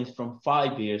the problem is from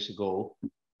 5 years ago.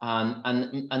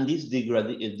 And this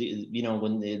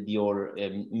when your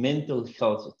mental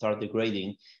health start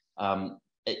degrading,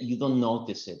 you don't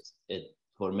notice it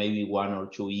for maybe 1 or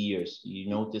 2 years. You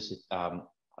notice it a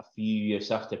few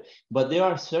years after. But there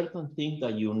are certain things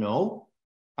that you know,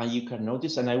 and you can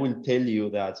notice, and I will tell you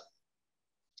that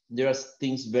there are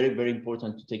things very, very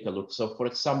important to take a look. So for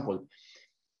example,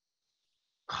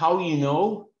 how you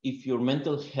know if your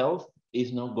mental health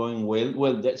is not going well?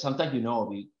 Well, sometimes you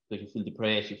know because you feel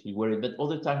depressed, you feel worried, but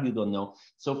other times you don't know.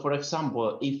 So for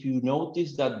example, if you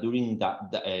notice that during the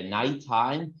night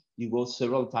time, you go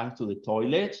several times to the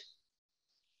toilet,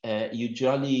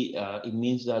 usually it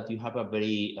means that you have a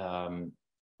very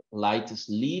light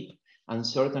sleep, and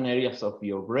certain areas of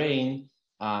your brain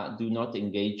do not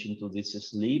engage into this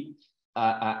sleep.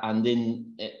 And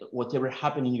then whatever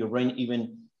happened in your brain,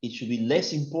 even it should be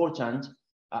less important,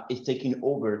 is taking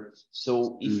over.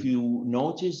 So if you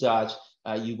notice that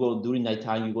you go during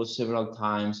nighttime, you go several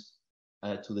times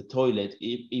to the toilet,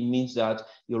 it means that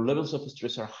your levels of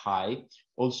stress are high.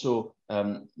 Also,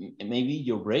 maybe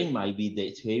your brain might be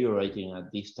deteriorating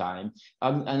at this time.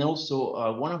 And also,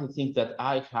 one of the things that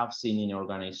I have seen in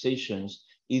organizations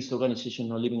is organizations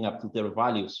not living up to their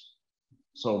values.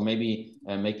 So maybe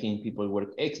making people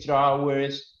work extra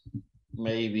hours,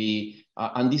 maybe,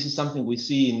 and this is something we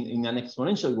see in an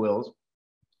exponential world.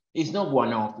 It's not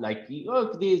one-off, like,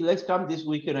 oh, let's come this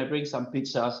weekend, I bring some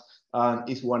pizzas,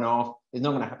 it's one-off, it's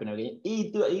not going to happen again.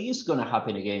 It is going to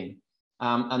happen again.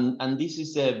 And this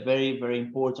is very, very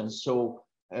important. So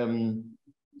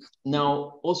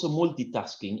now also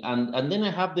multitasking. And then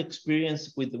I have the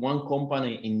experience with one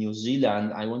company in New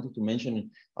Zealand. I wanted to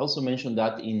mention, I also mentioned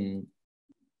that in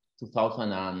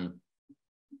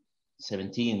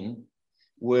 2017,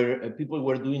 where people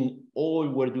were doing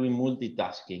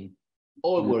multitasking.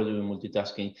 All were doing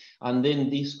multitasking. And then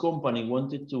this company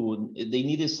they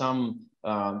needed some,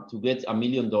 to get $1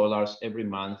 million every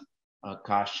month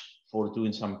cash for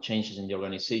doing some changes in the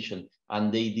organization.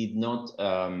 And they did not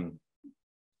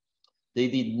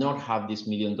have this $1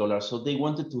 million. So they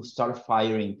wanted to start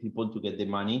firing people to get the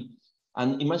money.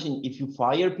 And imagine if you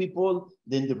fire people,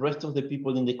 then the rest of the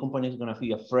people in the company is going to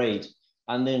be afraid.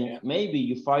 And then maybe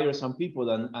you fire some people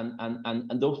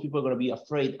and those people are going to be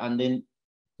afraid. And then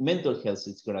mental health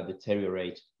is going to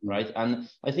deteriorate, right? And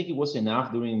I think it was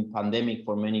enough during pandemic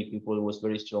for many people. It was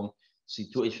very strong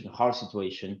situation, hard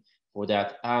situation for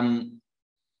that. Then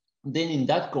in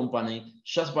that company,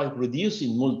 just by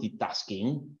reducing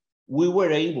multitasking, we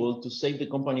were able to save the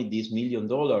company this $1 million.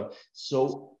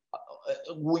 So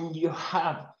when you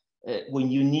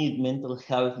need mental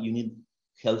health, you need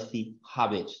healthy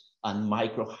habits and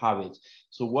micro habits.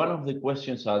 So one of the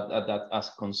questions that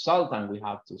as consultant we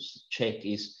have to check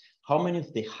is how many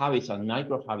of the habits and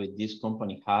micro habits this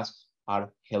company has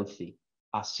are healthy,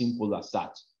 as simple as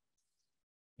that.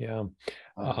 Yeah.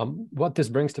 What this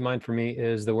brings to mind for me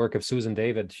is the work of Susan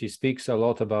David. She speaks a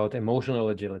lot about emotional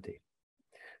agility.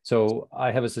 So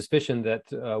I have a suspicion that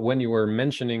when you were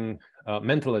mentioning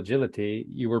mental agility,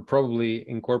 you were probably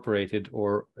incorporating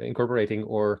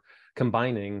or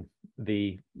combining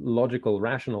the logical,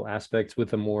 rational aspects with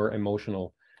the more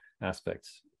emotional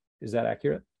aspects. Is that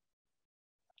accurate?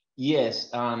 Yes,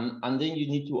 and then you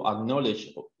need to acknowledge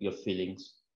your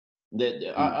feelings.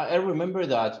 I remember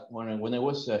that when I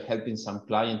was helping some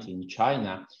client in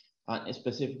China,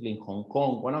 specifically in Hong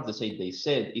Kong, one of the things they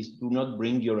said is do not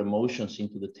bring your emotions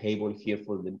into the table here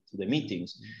to the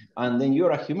meetings. And then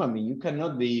you're a human being. You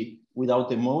cannot be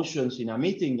without emotions in a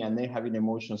meeting and then having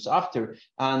emotions after.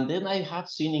 And then I have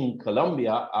seen in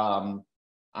Colombia an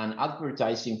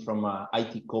advertising from an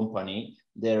IT company.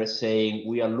 They're saying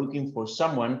we are looking for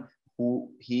someone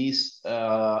who is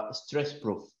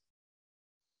stress-proof.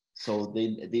 So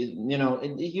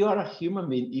you are a human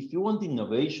being. If you want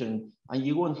innovation and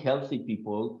you want healthy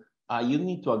people, you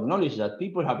need to acknowledge that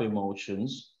people have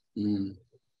emotions.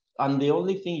 And the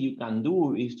only thing you can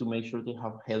do is to make sure they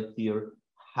have healthier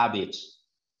habits.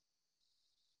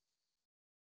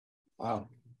 Wow.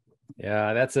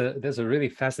 Yeah, that's a really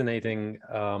fascinating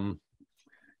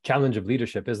challenge of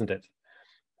leadership, isn't it?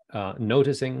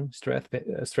 noticing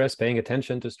stress, paying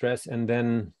attention to stress, and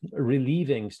then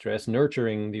relieving stress,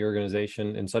 nurturing the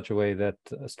organization in such a way that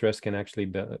stress can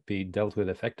actually be dealt with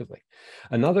effectively.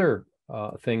 Another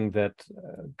thing that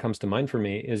comes to mind for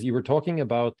me is you were talking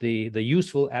about the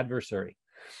useful adversary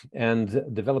and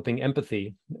developing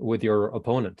empathy with your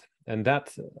opponent. And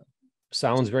that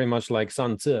sounds very much like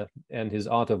Sun Tzu and his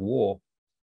Art of War,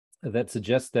 that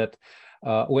suggests that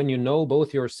when you know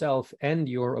both yourself and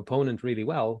your opponent really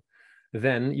well,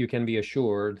 then you can be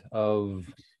assured of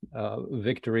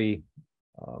victory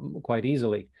quite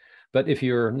easily. But if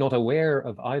you're not aware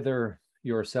of either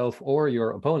yourself or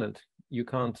your opponent, you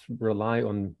can't rely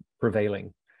on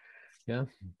prevailing. Yeah.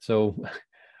 So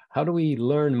how do we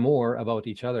learn more about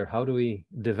each other? How do we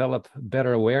develop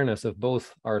better awareness of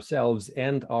both ourselves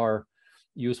and our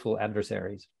useful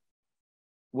adversaries?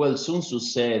 Well, Sun Tzu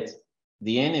said,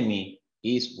 the enemy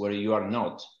is where you are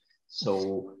not.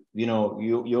 So, we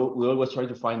always try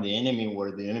to find the enemy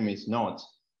where the enemy is not.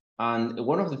 And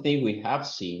one of the things we have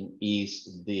seen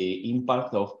is the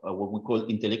impact of what we call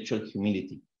intellectual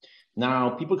humility. Now,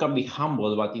 people can be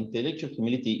humble, but intellectual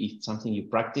humility is something you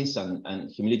practice,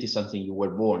 and humility is something you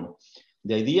were born.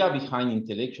 The idea behind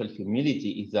intellectual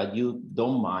humility is that you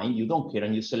don't mind, you don't care,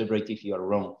 and you celebrate if you are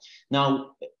wrong.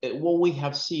 Now, what we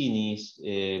have seen is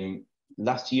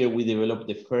last year we developed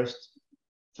the first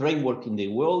framework in the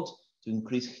world to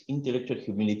increase intellectual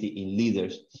humility in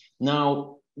leaders.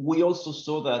 Now, we also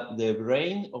saw that the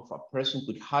brain of a person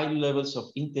with high levels of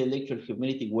intellectual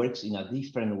humility works in a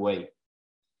different way.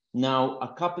 Now,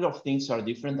 a couple of things are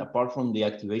different, apart from the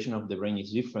activation of the brain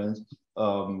is different.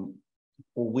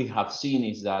 What we have seen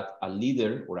is that a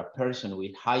leader or a person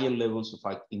with higher levels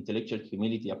of intellectual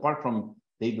humility, apart from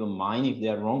they don't mind if they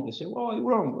are wrong, they say, well, I'm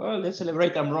wrong, well, let's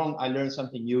celebrate, I'm wrong, I learned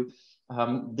something new.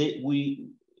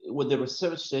 What the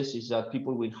research says is that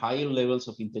people with higher levels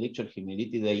of intellectual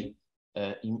humility, they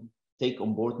take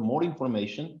on board more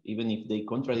information, even if they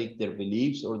contradict their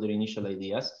beliefs or their initial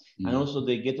ideas, and also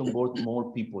they get on board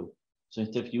more people. So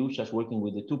instead of you just working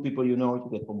with the two people you know, you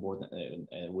get on board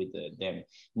with them.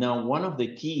 Now, one of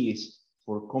the keys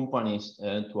for companies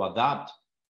to adapt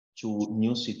to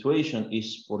new situation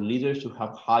is for leaders to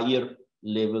have higher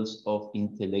levels of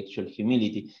intellectual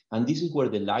humility. And this is where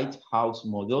the lighthouse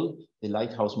model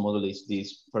is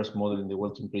this first model in the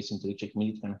world to increase intellectual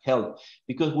humility, can help.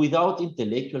 Because without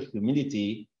intellectual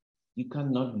humility, you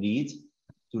cannot lead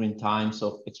during times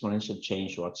of exponential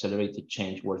change or accelerated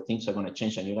change, where things are going to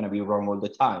change and you're going to be wrong all the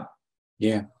time.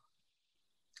 Yeah.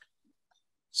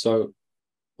 So,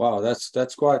 wow,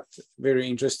 that's quite very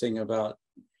interesting about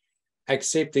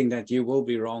accepting that you will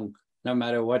be wrong no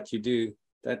matter what you do.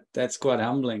 That's quite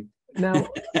humbling. Now,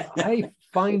 I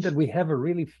find that we have a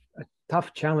really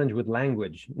tough challenge with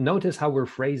language. Notice how we're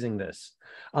phrasing this.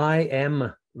 I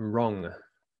am wrong,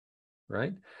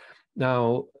 right?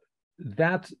 Now,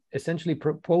 that essentially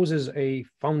proposes a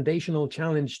foundational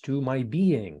challenge to my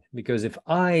being, because if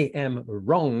I am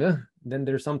wrong, then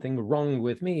there's something wrong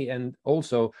with me. And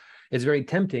also, it's very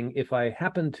tempting if I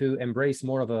happen to embrace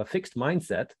more of a fixed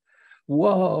mindset.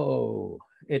 Whoa,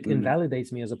 it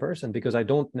invalidates me as a person, because I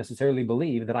don't necessarily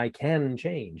believe that I can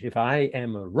change. If I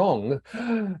am wrong,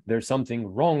 there's something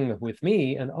wrong with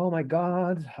me, and oh my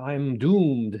God, I'm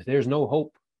doomed. There's no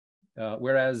hope.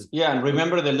 Whereas, yeah, and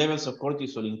remember the levels of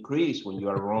cortisol increase when you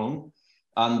are wrong,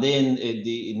 and then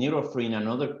the neurophrine and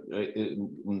other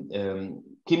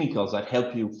chemicals that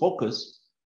help you focus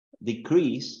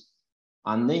decrease.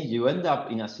 And then you end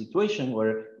up in a situation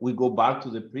where we go back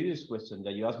to the previous question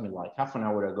that you asked me like half an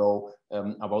hour ago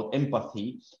about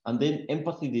empathy, and then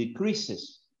empathy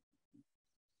decreases.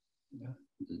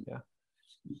 Yeah.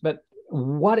 But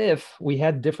what if we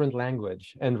had different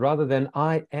language, and rather than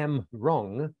I am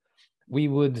wrong, we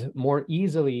would more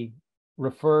easily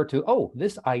refer to, oh,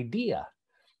 this idea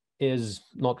is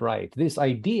not right. This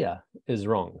idea is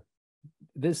wrong.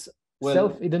 This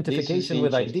self-identification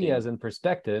with ideas and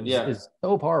perspectives is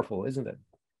so powerful, isn't it?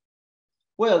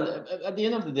 Well, at the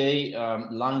end of the day,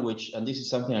 language, and this is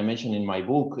something I mentioned in my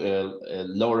book,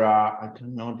 Laura, I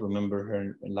cannot remember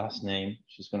her last name,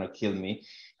 she's going to kill me.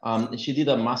 She did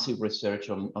a massive research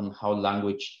on how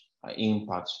language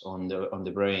impacts on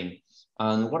the brain.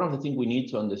 And one of the things we need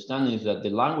to understand is that the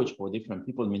language for different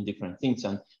people mean different things,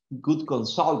 and good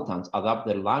consultants adapt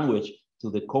their language to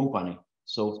the company.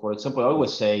 So, for example, I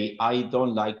always say, I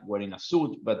don't like wearing a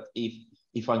suit, but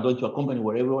if I'm going to a company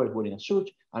where everyone is wearing a suit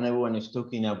and everyone is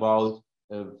talking about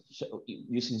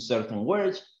using certain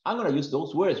words, I'm going to use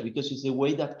those words because it's the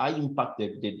way that I impact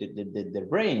their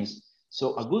brains.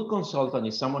 So a good consultant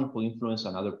is someone who influences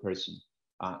another person.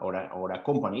 or a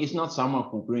company. It's not someone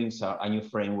who brings a new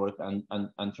framework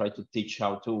and try to teach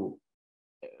how to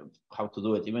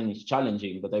do it. Even it's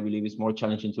challenging, but I believe it's more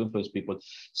challenging to influence people.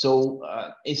 So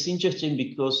it's interesting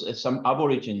because some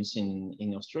Aborigines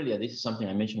in Australia, this is something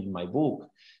I mentioned in my book,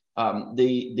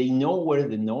 they know where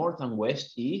the north and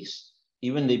west is.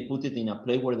 Even they put it in a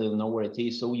place where they know where it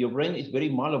is. So your brain is very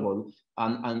malleable,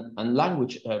 and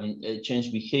language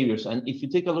change behaviors. And if you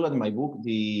take a look at my book,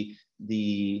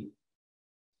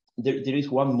 there is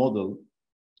one model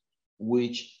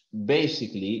which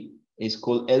basically is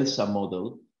called ELSA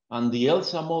model. And the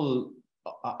ELSA model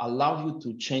allows you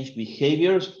to change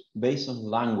behaviors based on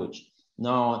language.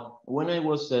 Now, when I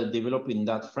was developing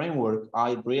that framework,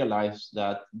 I realized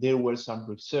that there was some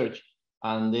research,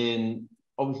 and then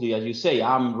obviously, as you say,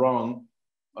 I'm wrong,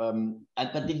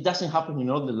 but it doesn't happen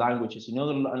in other languages. In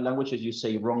other languages, you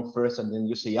say wrong first, and then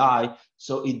you say I,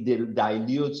 so it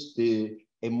dilutes the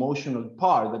emotional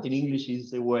part, but in English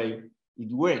is the way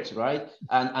it works, right?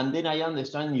 And then I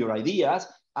understand your ideas,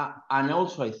 and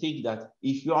also I think that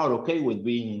if you are okay with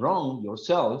being wrong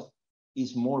yourself,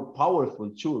 is more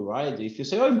powerful too, right? If you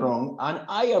say I'm wrong and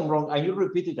I am wrong, and you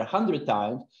repeat it 100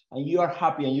 times, and you are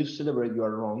happy and you celebrate you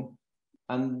are wrong,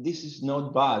 and this is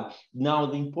not bad. Now,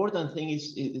 the important thing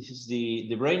is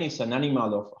the brain is an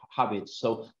animal of habits.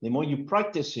 So the more you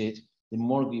practice it, the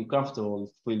more you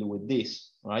comfortable feel with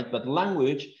this, right? But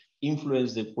language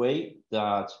influences the way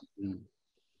that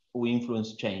we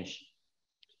influence change.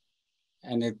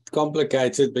 And it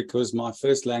complicates it because my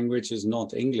first language is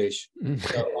not English.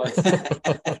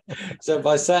 So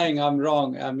by saying I'm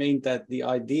wrong, I mean that the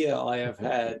idea I have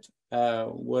had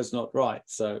was not right.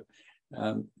 So,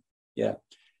 yeah.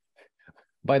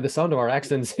 By the sound of our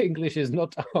accents, English is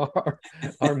not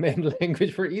our main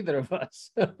language for either of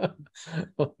us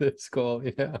on this call.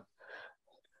 Yeah.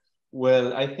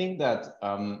 Well, I think that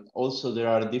also there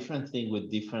are different things with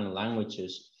different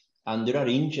languages. And there are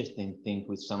interesting things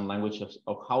with some languages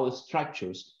of how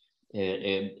structures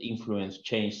influence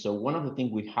change. So one of the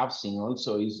things we have seen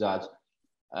also is that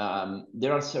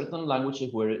there are certain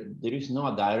languages where there is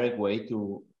no direct way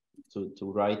to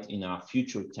write in a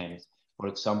future tense. For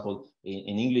example,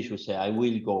 in English we say I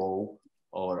will go,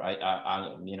 or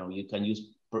I you can use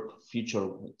future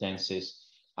tenses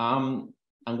and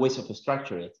ways of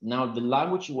structure it. Now the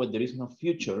language where there is no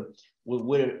future,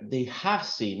 where they have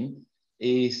seen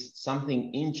is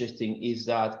something interesting, is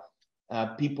that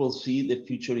people see the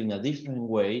future in a different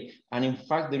way. And in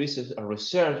fact, there is a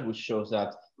research which shows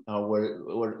that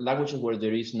where languages where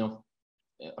there is no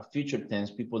future tense,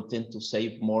 people tend to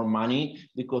save more money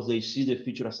because they see the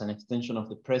future as an extension of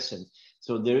the present.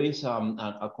 So there is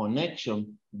a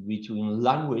connection between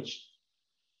language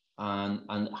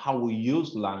and how we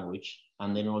use language,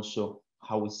 and then also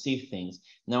how we see things.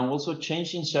 Now, also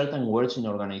changing certain words in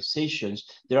organizations,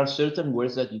 there are certain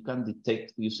words that you can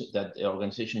detect that the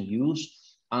organization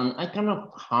use, and are kind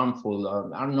of harmful,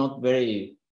 are not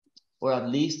very, or at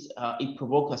least it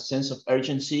provokes a sense of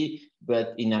urgency,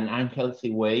 but in an unhealthy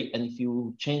way. And if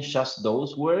you change just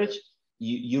those words,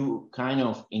 you kind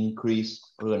of increase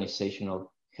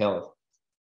organizational health.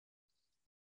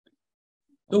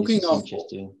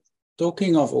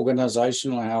 Talking of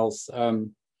organizational health,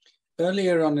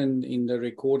 earlier on in the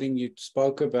recording, you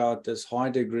spoke about this high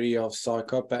degree of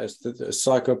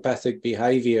psychopathic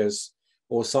behaviors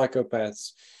or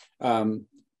psychopaths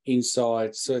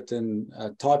inside certain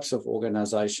types of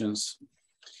organizations.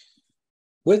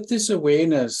 With this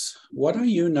awareness, what are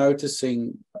you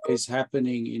noticing is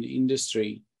happening in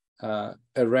industry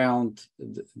around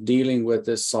dealing with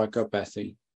this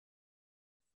psychopathy?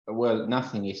 Well,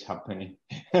 nothing is happening,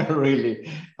 really.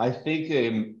 I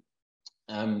think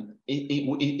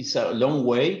it's a long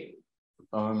way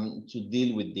to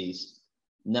deal with this.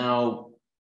 Now,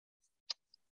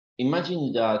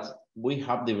 imagine that we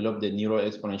have developed the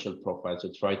neuroexponential profile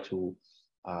to try to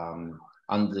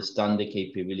understand the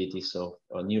capabilities of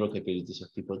neuro capabilities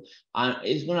of people. And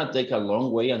it's going to take a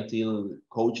long way until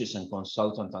coaches and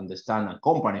consultants understand and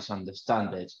companies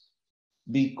understand it,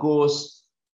 because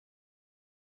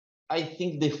I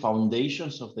think the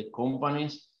foundations of the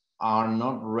companies are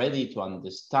not ready to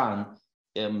understand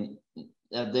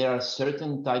that there are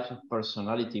certain types of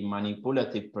personality,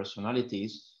 manipulative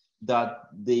personalities, that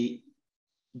they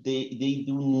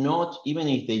do not, even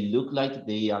if they look like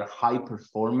they are high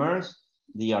performers,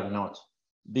 they are not.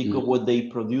 Because what they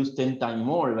produce 10 times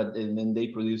more, but then they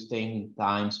produce 10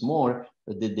 times more,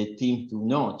 but the team do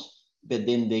not. But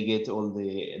then they get all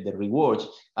the rewards.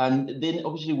 And then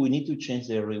obviously we need to change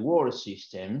the reward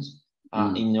systems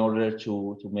in order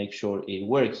to make sure it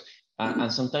works.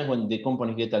 And sometimes when the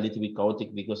company get a little bit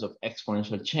chaotic because of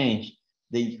exponential change,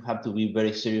 they have to be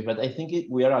very serious. But I think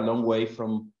we are a long way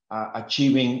from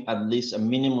achieving at least a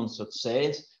minimum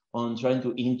success on trying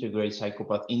to integrate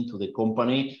psychopaths into the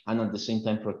company and at the same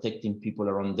time protecting people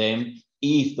around them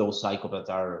if those psychopaths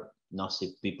are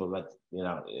nasty people. But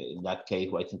in that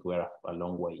case, I think we're a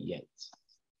long way yet.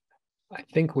 I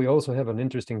think we also have an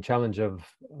interesting challenge of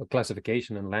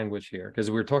classification and language here, because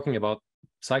we're talking about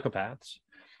psychopaths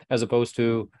as opposed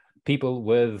to people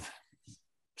with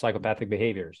psychopathic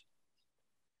behaviors.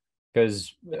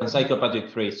 Because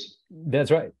psychopathic traits.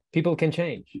 That's right. People can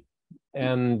change.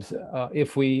 And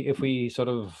if we sort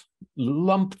of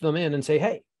lump them in and say,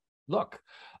 hey, look,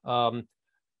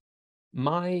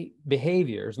 my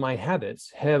behaviors, my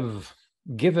habits have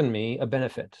given me a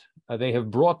benefit. They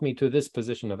have brought me to this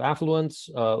position of affluence.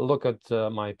 Look at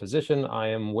my position. I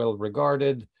am well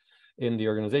regarded in the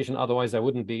organization. Otherwise, I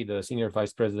wouldn't be the senior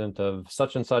vice president of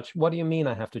such and such. What do you mean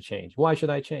I have to change? Why should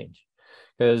I change?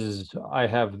 Because I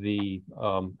have the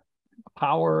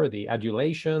power, the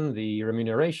adulation, the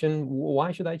remuneration.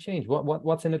 Why should I change?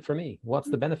 What's in it for me? What's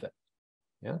the benefit?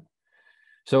 Yeah.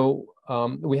 So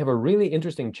we have a really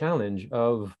interesting challenge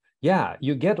of, yeah,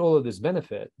 you get all of this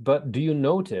benefit, but do you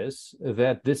notice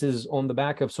that this is on the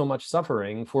back of so much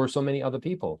suffering for so many other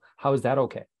people? How is that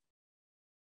okay?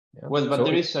 Yeah. Well, but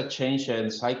there is a change in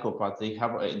psychopaths.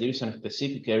 There is a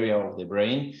specific area of the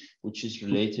brain which is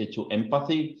related to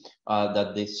empathy,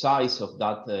 that the size of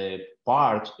that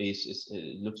part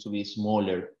looks to be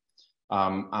smaller.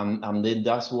 And then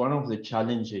that's one of the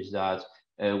challenges that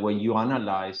when you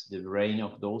analyze the brain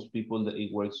of those people, that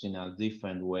it works in a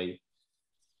different way.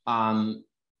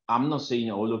 I'm not saying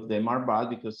all of them are bad,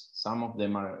 because some of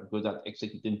them are good at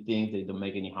executing things. They don't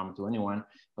make any harm to anyone.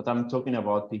 But I'm talking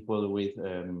about people with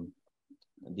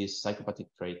these psychopathic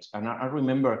traits. And I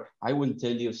remember, I will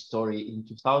tell you a story in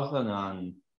 2000.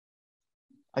 And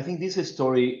I think this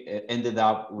story ended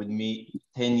up with me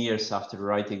 10 years after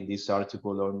writing this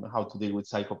article on how to deal with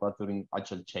psychopaths during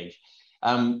actual change.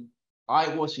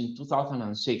 I was in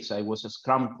 2006, I was a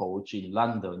Scrum coach in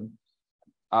London.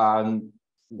 And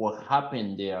what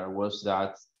happened there was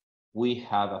that we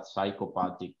had a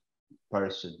psychopathic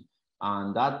person,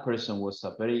 and that person was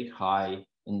a very high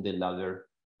in the ladder.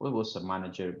 It was a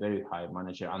manager, very high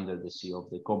manager under the CEO of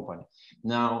the company.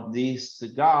 Now, this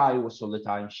guy was all the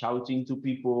time shouting to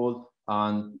people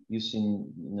and using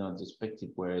despective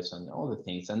words and all the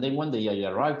things. And then one day I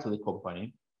arrived to the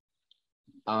company,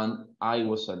 and I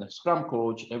was a Scrum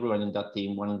coach. Everyone in that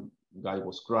team, one guy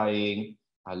was crying,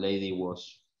 a lady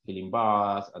was feeling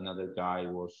bad, another guy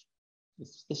was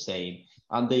the same.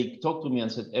 And they talked to me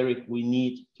and said, Erich, we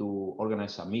need to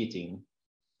organize a meeting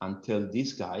and tell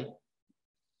this guy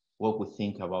what we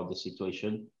think about the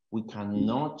situation. We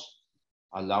cannot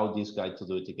allow this guy to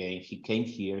do it again. He came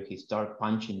here, he started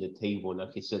punching the table,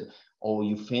 and he said, oh,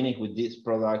 you finish with this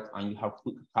product and you have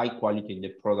high quality in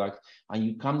the product, and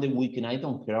you come the weekend, I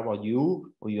don't care about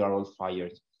you, or you are all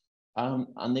fired.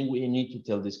 And then we need to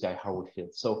tell this guy how we feel.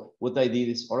 So what I did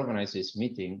is organize this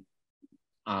meeting,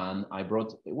 and I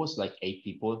brought, it was like 8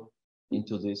 people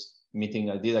into this meeting.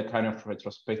 I did a kind of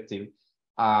retrospective.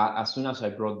 As soon as I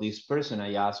brought this person,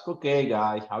 I asked, okay,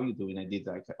 guys, how you doing? I did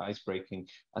like ice breaking.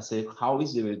 I said, how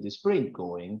is the sprint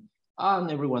going?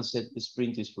 And everyone said the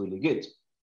sprint is really good.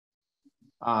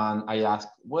 And I asked,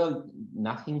 well,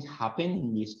 nothing happened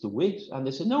in these 2 weeks. And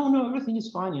they said, no, everything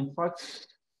is fine. In fact,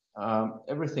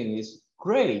 everything is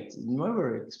great.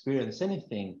 Never experienced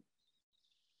anything.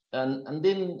 And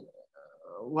then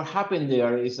what happened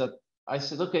there is that I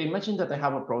said, okay, imagine that I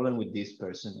have a problem with this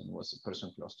person. It was a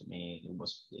person close to me. It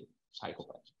was the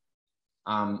psychopath.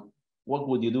 What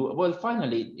would you do? Well,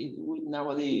 finally,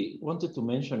 nobody wanted to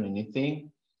mention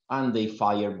anything, and they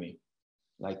fired me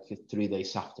like 3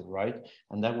 days after, right?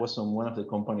 And that was on one of the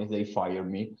companies, they fired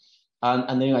me.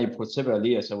 And then for several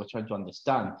years, I was trying to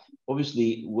understand.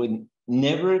 Obviously, when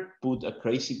never put a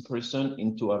crazy person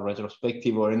into a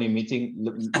retrospective or any meeting.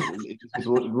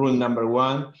 Rule number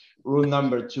 1. Rule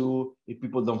number 2, if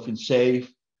people don't feel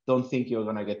safe, don't think you're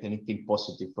going to get anything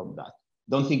positive from that.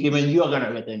 Don't think even you're going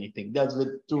to get anything. That's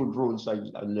the 2 rules I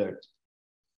learned.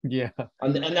 Yeah.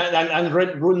 And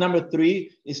rule number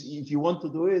 3 is, if you want to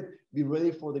do it, be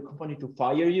ready for the company to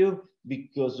fire you,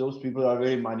 because those people are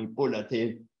very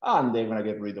manipulative and they're going to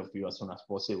get rid of you as soon as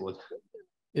possible.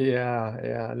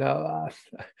 Yeah. No,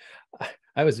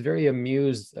 I was very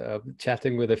amused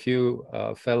chatting with a few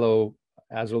fellow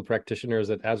Agile practitioners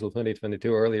at Agile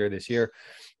 2022 earlier this year.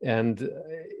 And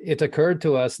it occurred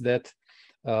to us that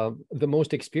the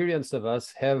most experienced of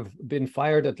us have been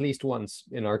fired at least once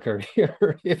in our career,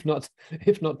 if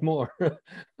not more.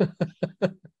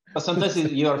 But sometimes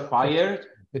you are fired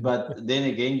but then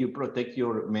again, you protect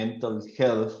your mental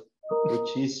health,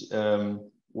 which is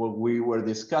what we were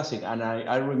discussing. And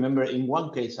I remember in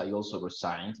one case, I also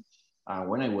resigned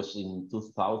when I was in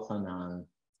 2000, I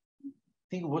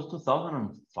think it was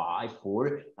 2005,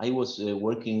 4. I was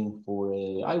working for,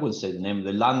 I will say the name,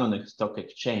 the London Stock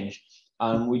Exchange.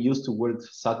 And we used to work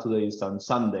Saturdays and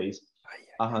Sundays.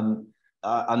 And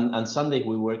Sunday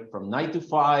we worked from 9 to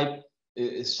 5,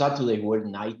 Saturday we worked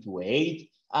 9 to 8.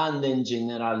 And then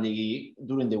generally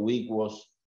during the week was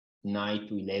 9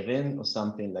 to 11 or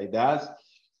something like that.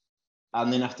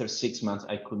 And then after 6 months,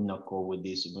 I could not cope with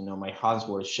this. You know, my hands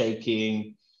were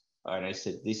shaking. And I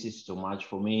said, this is too much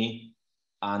for me.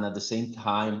 And at the same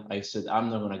time, I said,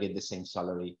 I'm not going to get the same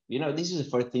salary. You know, this is the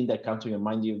first thing that comes to your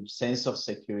mind, your sense of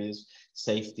security,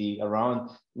 safety around.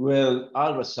 Well, I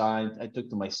resigned. I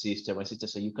talked to my sister. My sister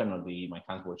said, you cannot be, my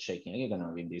hands were shaking. You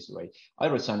cannot be this way. I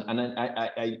resigned. And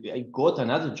I got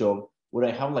another job where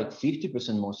I have like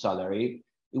 50% more salary.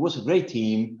 It was a great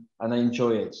team and I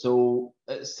enjoy it. So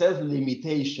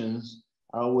self-limitations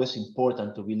are always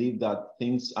important, to believe that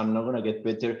things are not going to get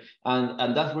better.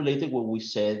 And that's related to what we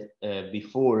said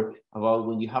before about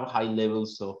when you have high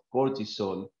levels of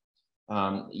cortisol,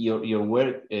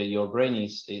 your brain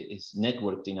is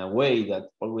networked in a way that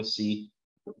always see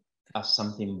as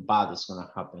something bad is going to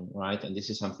happen, right? And this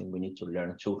is something we need to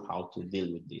learn too, how to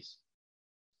deal with this.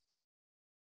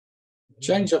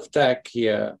 Change of tack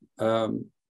here.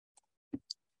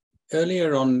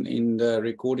 Earlier on in the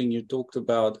recording, you talked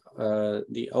about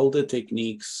the older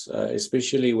techniques,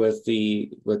 especially with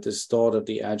the start of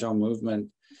the agile movement,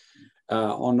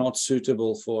 are not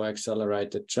suitable for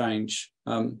accelerated change.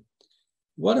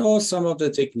 What are some of the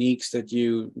techniques that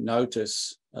you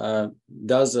notice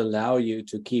does allow you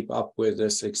to keep up with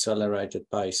this accelerated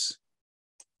pace?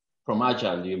 From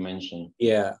agile, you mentioned.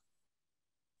 Yeah.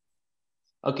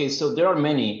 Okay, so there are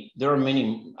many.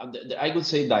 I would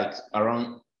say like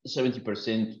around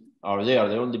 70% are there.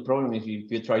 The only problem is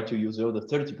if you try to use the other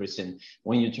 30%,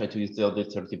 when you try to use the other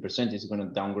 30%, it's going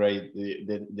to downgrade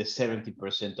the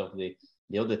 70% of the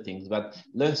other things. But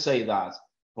let's say that,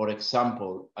 for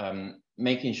example,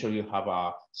 making sure you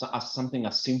have something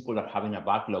as simple as having a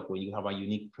backlog where you have a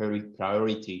unique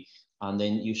priority, and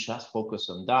then you just focus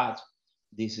on that.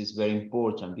 This is very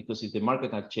important, because if the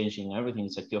market are changing, everything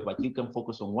is secure, but you can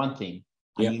focus on one thing,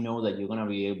 and you know that you're going to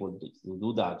be able to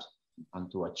do that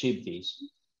and to achieve this.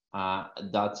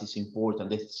 That is important.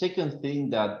 The second thing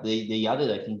that they added,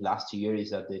 I think last year,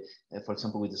 is that for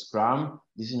example, with the Scrum,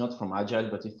 this is not from Agile,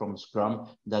 but it's from Scrum,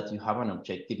 that you have an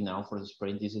objective now for the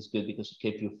sprint. This is good because it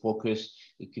keeps you focused.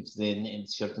 It keeps then in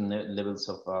certain levels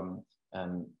of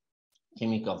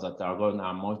chemicals that are going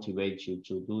to motivate you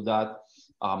to do that.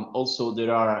 Also,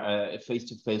 there are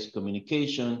face-to-face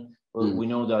communication. Well, we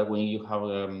know that when you have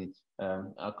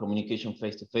a communication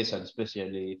face-to-face, and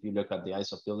especially if you look at the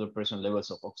eyes of the other person,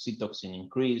 levels of oxytocin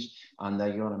increase, and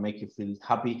they're going to make you feel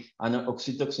happy. And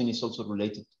oxytocin is also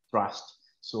related to trust.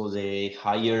 So the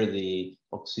higher the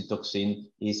oxytocin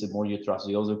is, the more you trust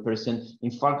the other person. In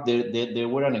fact, there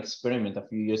were an experiment a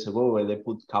few years ago where they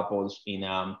put couples in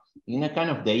a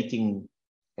kind of dating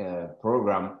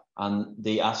program, and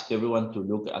they asked everyone to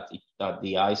look at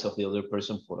the eyes of the other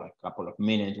person for a couple of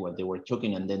minutes while they were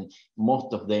talking, and then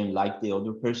most of them liked the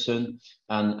other person,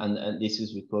 and this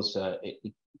is because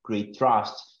it creates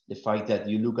trust. The fact that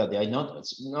you look at the eye,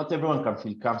 not everyone can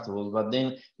feel comfortable, but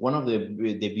then one of the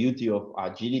beauty of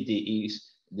agility is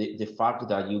the fact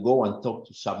that you go and talk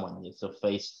to someone. It's a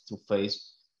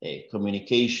face-to-face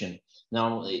communication.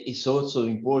 Now, it's also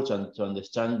important to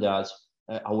understand that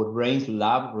our brains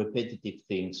love repetitive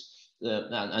things,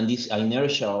 and this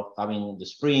inertia of having the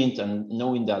sprint and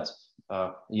knowing that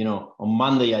on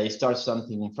Monday I start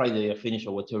something, on Friday I finish,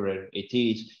 or whatever it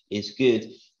is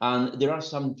good. And there are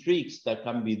some tricks that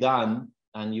can be done,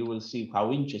 and you will see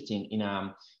how interesting.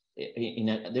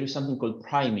 There is something called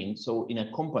priming. So in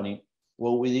a company,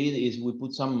 what we did is we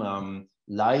put some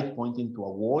light pointing to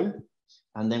a wall,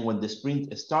 and then when the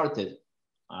sprint started,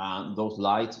 those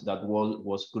lights, that wall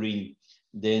was green,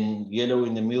 then yellow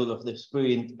in the middle of the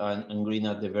sprint, and green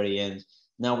at the very end.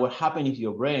 Now, what happened is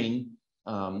your brain,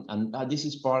 and this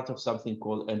is part of something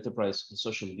called enterprise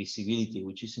social visibility,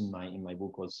 which is in my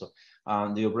book also.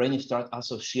 Your brain starts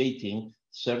associating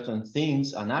certain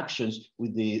things and actions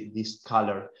with this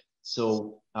color.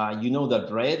 So you know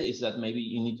that red is that maybe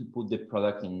you need to put the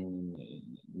product in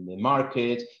the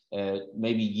market.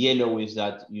 Maybe yellow is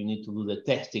that you need to do the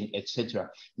testing, etc.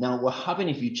 Now, what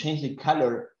happens if you change the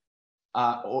color,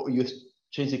 or you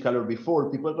change the color before?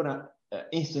 People are gonna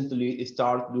instantly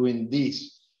start doing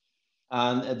this.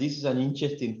 And this is an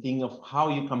interesting thing of how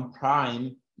you can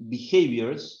prime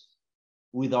behaviors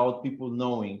without people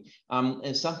knowing.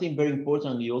 And something very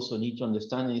important you also need to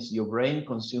understand is your brain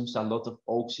consumes a lot of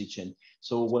oxygen.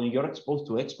 So when you're exposed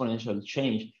to exponential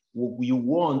change, what you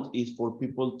want is for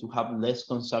people to have less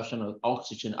consumption of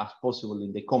oxygen as possible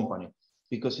in the company,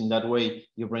 because in that way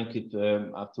your brain could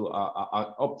up to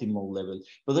an optimal level.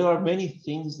 But there are many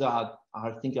things that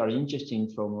I think are interesting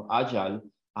from Agile,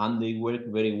 and they work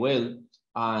very well.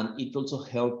 And it also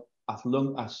helps as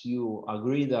long as you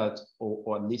agree that,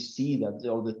 or at least see that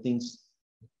all the things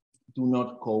do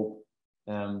not cope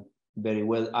very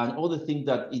well, and all the things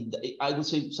that I would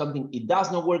say something it does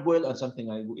not work well and something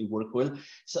it works well.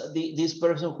 So this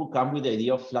person who comes with the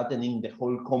idea of flattening the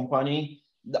whole company,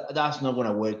 that's not going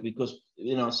to work, because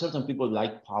certain people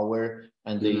like power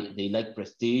and they like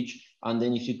prestige, and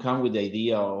then if you come with the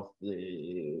idea of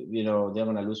they're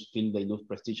going to they lose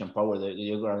prestige and power, they're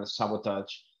going to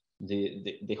sabotage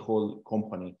the whole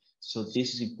company. So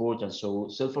this is important. So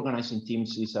self-organizing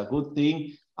teams is a good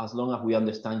thing as long as we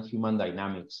understand human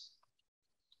dynamics.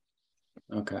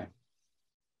 Okay.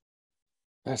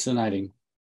 Fascinating.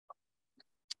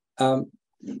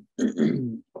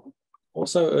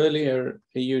 Also earlier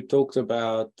you talked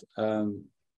about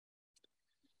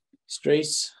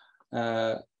stress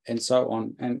and so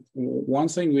on. And one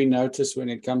thing we notice when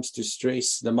it comes to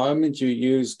stress, the moment you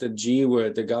use the G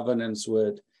word, the governance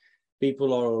word,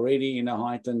 people are already in a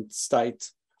heightened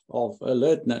state of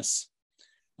alertness.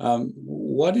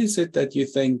 What is it that you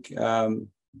think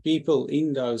people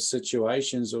in those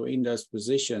situations or in those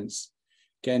positions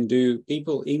can do,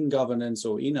 people in governance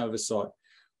or in oversight,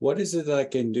 what is it that they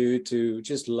can do to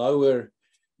just lower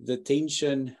the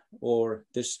tension or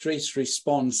the stress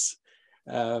response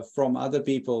from other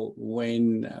people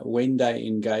when they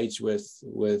engage with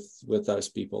those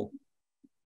people?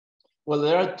 Well,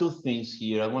 there are two things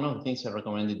here. One of the things I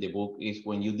recommend in the book is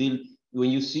when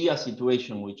you see a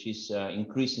situation which is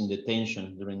increasing the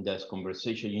tension during this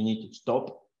conversation, you need to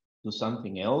stop, do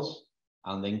something else,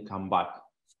 and then come back.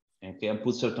 Okay, and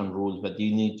put certain rules, but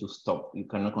you need to stop. You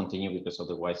cannot continue, because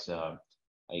otherwise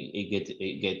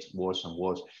it gets worse and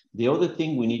worse. The other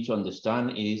thing we need to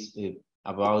understand is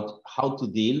about how to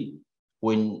deal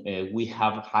when we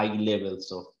have high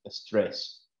levels of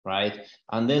stress, right?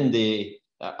 And then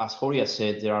as Horia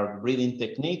said, there are breathing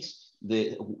techniques.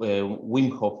 The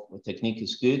Wim Hof technique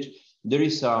is good. There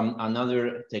is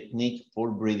another technique for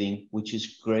breathing, which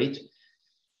is great,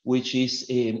 which is,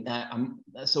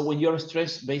 so when you're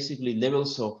stressed, basically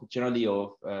levels of generally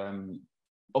of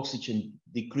oxygen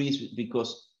decrease,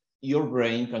 because your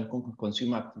brain can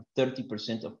consume up to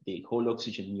 30% of the whole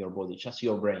oxygen in your body, just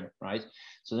your brain, right?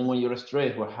 So then when you're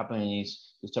stressed, what happens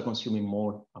is you start consuming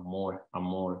more and more and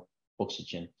more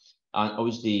oxygen. And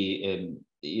obviously,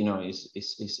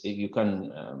 you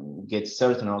can get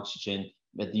certain oxygen,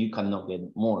 but you cannot get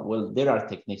more. Well, there are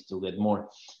techniques to get more.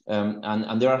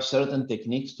 And there are certain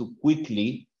techniques to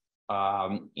quickly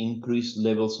increase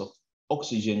levels of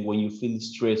oxygen when you feel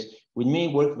stressed. Which may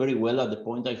work very well at the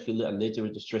point I feel that later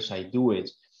with the stress, I do it.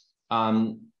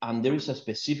 And there is a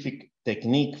specific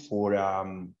technique for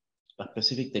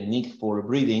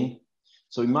breathing.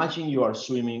 So imagine you are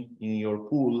swimming in your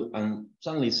pool and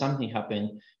suddenly something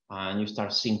happened and you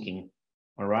start sinking,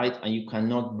 all right? And you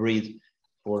cannot breathe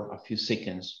for a few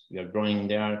seconds. You are drowning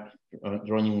there,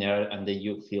 and then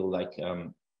you feel like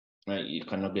you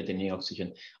cannot get any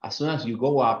oxygen. As soon as you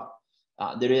go up,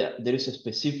 there is a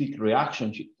specific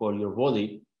reaction for your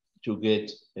body to get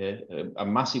a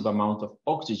massive amount of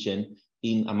oxygen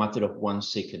in a matter of 1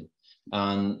 second.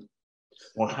 And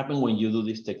what happens when you do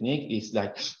this technique is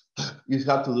like, you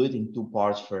have to do it in 2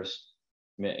 parts first.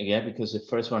 Yeah, because the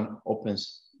first one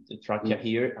opens the trachea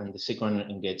here, and the second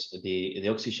one gets the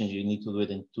oxygen. You need to do it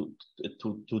in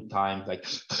two times, like,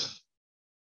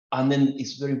 and then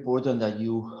it's very important that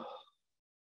you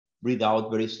breathe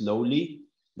out very slowly.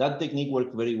 That technique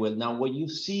works very well. Now, what you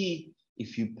see,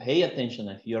 if you pay attention,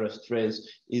 if you're stressed,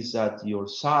 is that your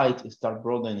sight start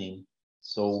broadening.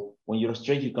 So when you're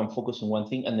stressed, you can focus on one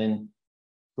thing and then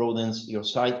broadens your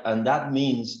sight, and that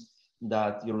means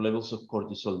that your levels of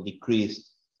cortisol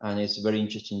decrease, and it's very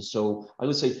interesting. So I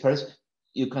would say first,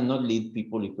 you cannot lead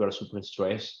people if you are super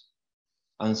stressed,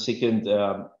 and second,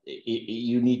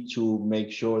 you need to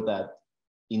make sure that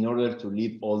in order to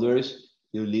lead others,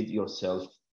 you lead yourself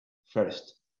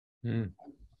first.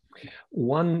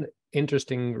 One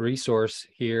interesting resource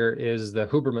here is the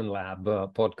Huberman Lab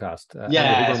podcast.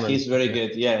 Yes, he's very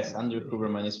good. Yes, Andrew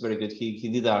Huberman is very good. He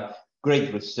did a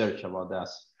great research about that.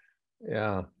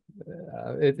 Yeah,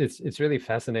 it's really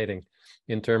fascinating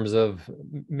in terms of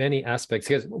many aspects.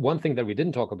 Because one thing that we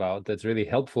didn't talk about that's really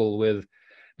helpful with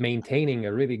maintaining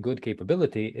a really good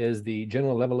capability is the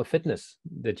general level of fitness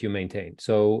that you maintain.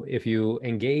 So if you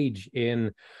engage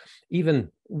in even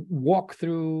walk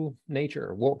through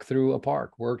nature, walk through a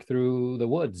park, work through the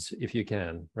woods if you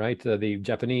can, right? The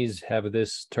Japanese have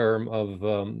this term of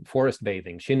forest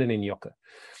bathing, shinen-in-yoku.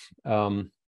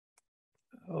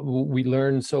 We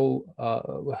learn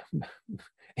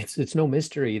it's no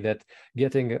mystery that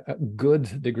getting a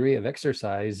good degree of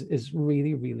exercise is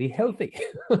really, really healthy.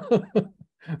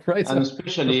 Right. And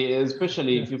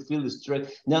especially if you feel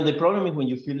stress. Now the problem is when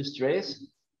you feel stress,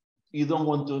 you don't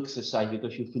want to exercise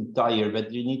because you feel tired,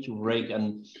 but you need to break.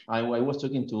 And I was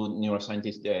talking to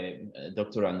neuroscientist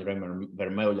Dr. Andre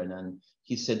Vermeulen, and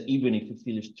he said even if you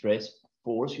feel stressed,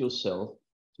 force yourself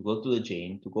to go to the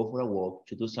gym, to go for a walk,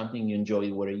 to do something you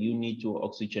enjoy, where you need to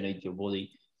oxygenate your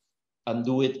body, and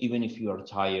do it even if you are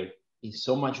tired. It's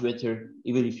so much better,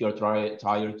 even if you're tired,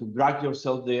 to drag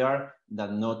yourself there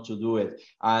than not to do it.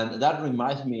 And that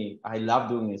reminds me, I love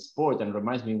doing sport, and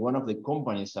reminds me one of the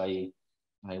companies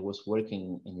I was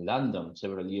working in London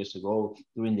several years ago.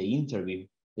 During the interview,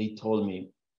 they told me,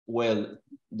 well,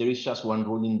 there is just one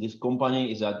rule in this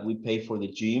company, is that we pay for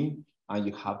the gym, and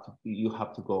you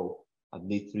have to go at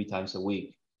least 3 times a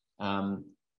week.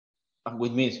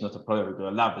 With me, it's not a problem because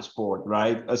I love the sport,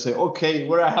 right? I say, okay,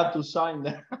 where I have to sign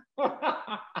there.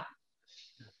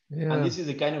 Yeah. And this is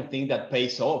the kind of thing that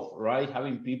pays off, right?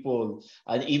 Having people,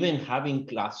 and even having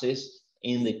classes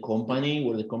in the company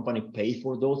where the company pays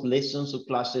for those lessons or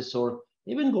classes, or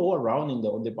even go around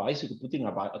on the bicycle, putting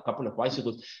a couple of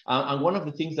bicycles. And one of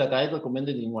the things that I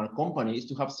recommended in one company is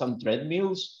to have some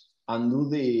treadmills and do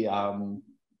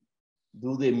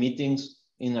the meetings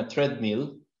in a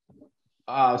treadmill.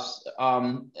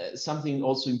 Something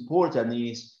also important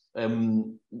is,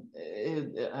 and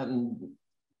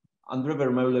Andre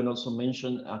Vermeulen also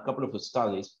mentioned a couple of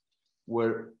studies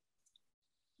where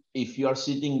if you are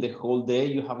sitting the whole day,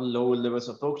 you have lower levels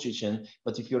of oxygen,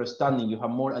 but if you're standing, you have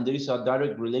more. And there is a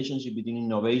direct relationship between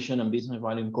innovation and business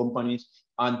value in companies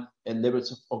and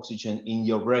levels of oxygen in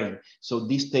your brain. So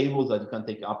these tables that you can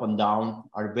take up and down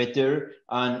are better.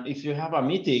 And if you have a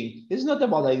meeting, it's not a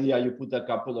bad idea. You put a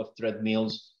couple of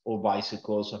treadmills or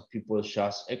bicycles and people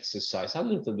just exercise a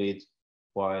little bit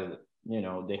while,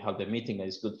 they have the meeting, and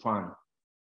it's good fun.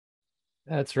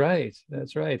 That's right.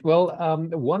 That's right. Well,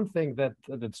 one thing that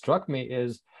struck me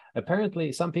is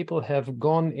apparently some people have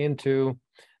gone into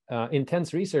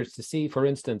intense research to see, for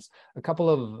instance, a couple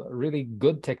of really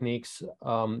good techniques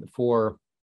for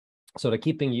sort of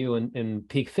keeping you in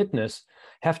peak fitness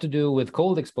have to do with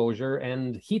cold exposure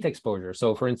and heat exposure.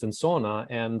 So for instance, sauna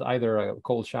and either a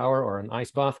cold shower or an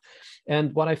ice bath.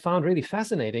 And what I found really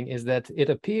fascinating is that it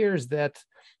appears that,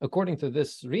 according to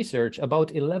this research,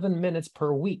 about 11 minutes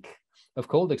per week of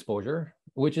cold exposure,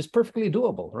 which is perfectly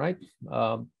doable, right?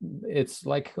 It's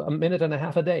like a minute and a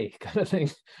half a day kind of thing,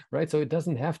 right? So it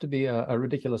doesn't have to be a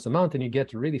ridiculous amount, and you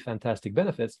get really fantastic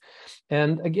benefits.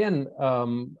 And again,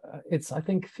 it's, I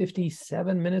think,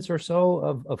 57 minutes or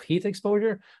so of heat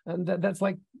exposure, and that's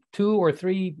like 2 or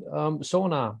 3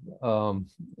 sauna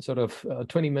sort of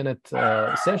 20-minute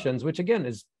sessions, which again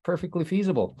is perfectly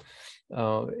feasible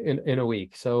in a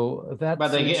week. So that.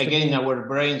 But again, our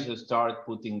brains start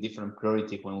putting different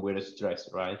priority when we're stressed,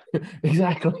 right?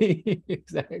 Exactly.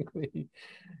 Exactly.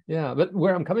 Yeah, but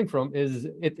where I'm coming from is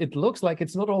it looks like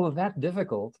it's not all that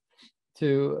difficult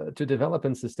to develop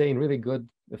and sustain really good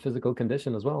physical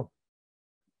condition as well.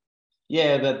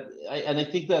 Yeah, I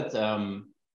think that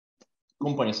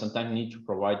companies sometimes need to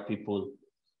provide people,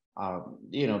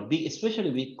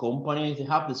 especially big companies, they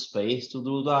have the space to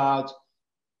do that.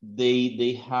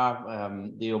 They have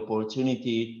the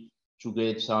opportunity to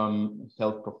get some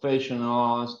health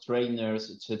professionals,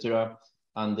 trainers, etc.,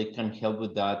 and they can help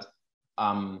with that.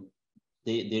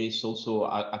 There is also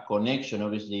a connection,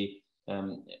 obviously,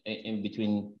 in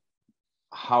between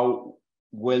how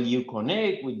well you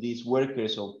connect with these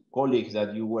workers or colleagues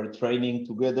that you were training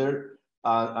together,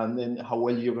 and then how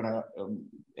well you're gonna,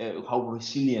 how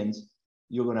resilient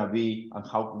you're going to be, and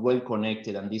how well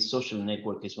connected, and this social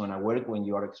network is going to work when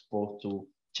you are exposed to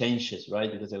changes,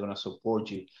 right? Because they're going to support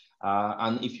you.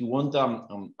 And if you want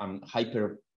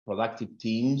hyper productive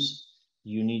teams,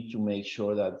 you need to make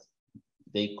sure that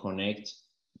they connect,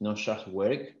 not just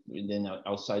work, then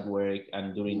outside work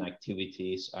and during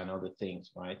activities and other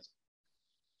things, right?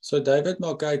 So David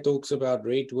Marquet talks about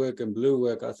red work and blue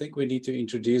work. I think we need to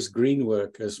introduce green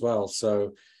work as well.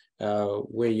 So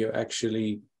where you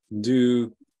actually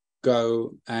do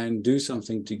go and do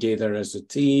something together as a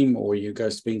team, or you go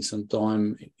spend some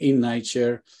time in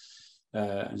nature,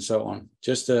 and so on.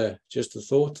 Just a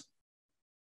thought.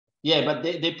 Yeah, but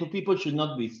people should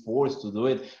not be forced to do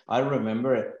it. I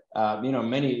remember, I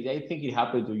think it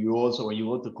happened to you also when you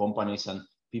go to companies and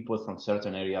people from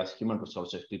certain areas, human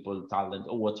resources, people, talent,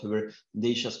 or whatever,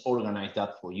 they just organize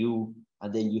that for you.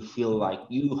 And then you feel like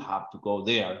you have to go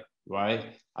there, right?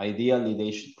 Ideally,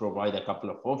 they should provide a couple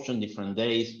of options, different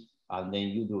days, and then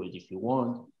you do it if you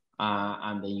want.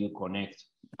 And then you connect.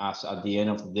 As at the end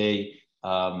of the day,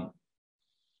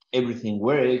 everything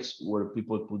works where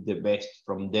people put the best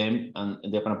from them, and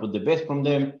they're going to put the best from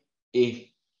them if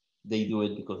they do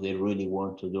it because they really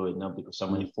want to do it, not because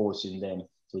someone is forcing them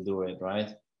to do it,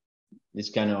 right? This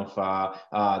kind of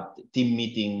team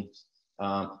meetings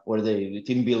where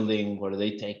team building, where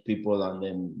they take people and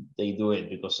then they do it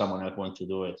because someone else wants to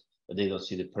do it, but they don't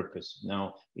see the purpose.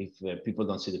 Now, if people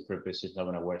don't see the purpose, it's not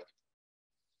going to work.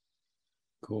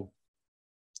 Cool.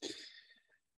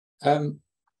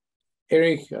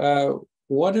 Erich,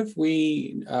 what if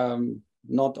we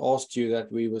not asked you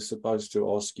that we were supposed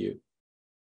to ask you?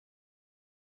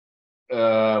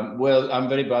 Well, I'm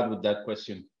very bad with that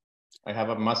question. I have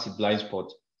a massive blind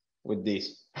spot with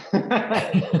this.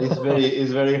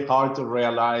 It's very hard to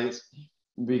realize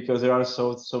because there are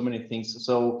so many things.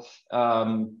 So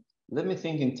let me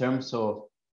think in terms of.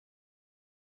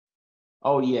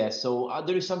 Oh yeah, so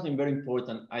there is something very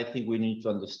important I think we need to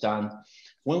understand.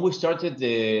 When we started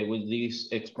with this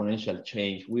exponential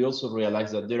change, we also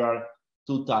realized that there are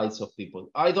two types of people.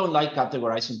 I don't like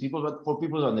categorizing people, but for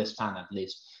people to understand at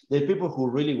least. There are people who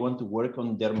really want to work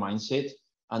on their mindset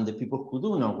and the people who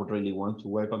do not really want to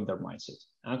work on their mindset,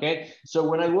 okay? So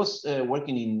when I was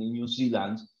working in New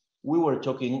Zealand, we were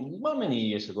talking, well, many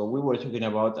years ago, we were talking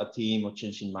about a team of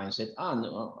changing mindset. And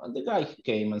the guy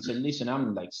came and said, listen,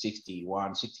 I'm like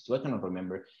 61, 62, I cannot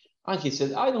remember. And he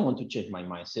said, I don't want to change my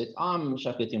mindset. I'm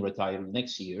just getting retired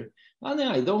next year. And then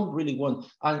I don't really want,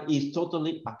 and it's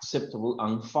totally acceptable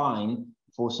and fine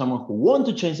for someone who wants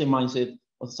to change their mindset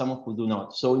or someone who do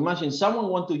not. So imagine someone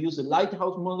want to use the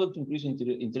lighthouse model to increase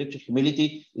intellectual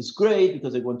humility. It's great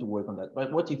because they want to work on that.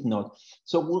 But what if not?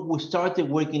 So we started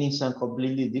working in some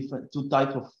completely different, two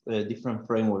types of different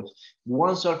frameworks.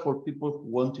 Ones are for people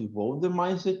who want to evolve their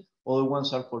mindset. Other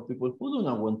ones are for people who do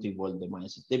not want to evolve their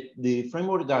mindset. The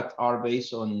framework that are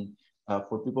based on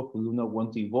for people who do not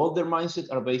want to evolve their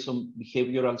mindset are based on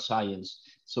behavioral science.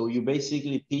 So you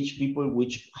basically teach people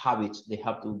which habits they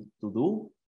have to do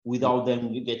without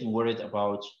them getting worried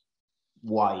about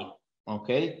why,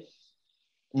 okay?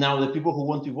 Now, the people who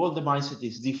want to evolve the mindset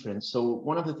is different. So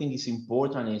one of the things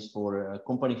important is for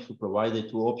companies to provide the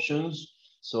two options.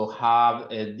 So have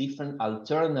different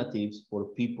alternatives for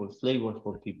people, flavors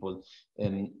for people,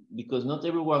 because not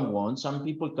everyone wants. Some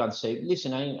people can say,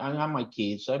 listen, I have my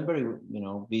kids, I'm very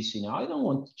busy now, I don't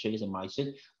want to change the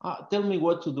mindset. Tell me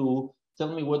what to do.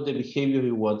 Tell me what the behavior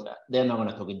you want. They're not going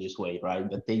to talk in this way, right?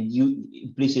 But then you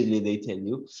implicitly they tell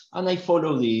you, and I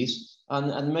follow this.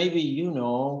 And maybe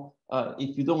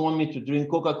if you don't want me to drink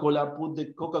Coca-Cola, put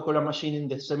the Coca-Cola machine in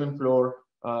the 7th floor.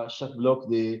 Just block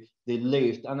the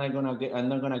lift, and I'm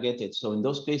not gonna get it. So in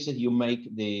those cases, you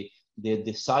make the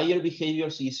desired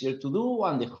behaviors easier to do,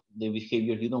 and the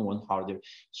behavior you don't want harder.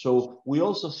 So we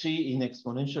also see in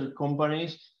exponential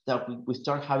companies that we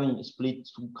start having split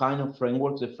kind of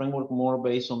frameworks, the framework more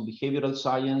based on behavioral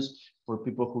science for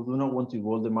people who do not want to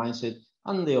evolve the mindset,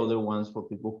 and the other ones for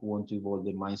people who want to evolve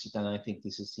the mindset. And I think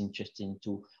this is interesting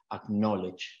to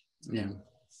acknowledge. Yeah,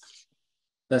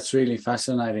 that's really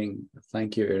fascinating.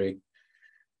 Thank you, Erich.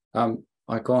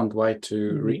 I can't wait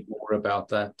to read more about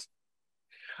that.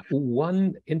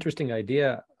 One interesting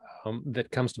idea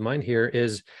that comes to mind here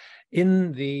is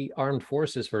in the armed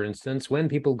forces, for instance, when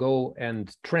people go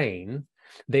and train,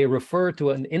 they refer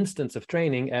to an instance of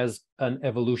training as an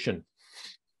evolution.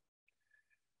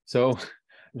 So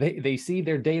they see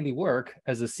their daily work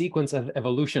as a sequence of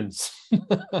evolutions.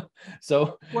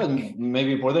 So, well,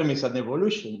 maybe for them it's an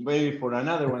evolution. Maybe for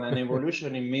another one, an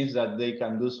evolution, it means that they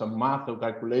can do some math or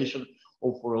calculation,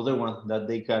 or for other ones that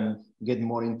they can get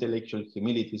more intellectual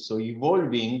humility. So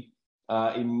evolving,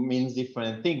 it means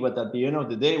different things, but at the end of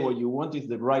the day, what you want is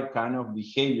the right kind of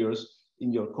behaviors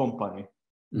in your company.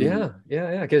 Yeah,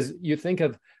 because you think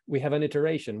of, we have an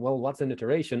iteration. Well, what's an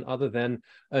iteration other than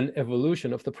an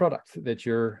evolution of the product that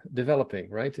you're developing,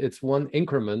 right? It's one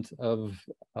increment of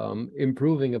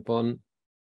improving upon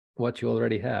what you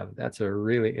already have. That's a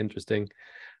really interesting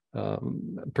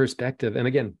perspective. And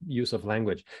again, use of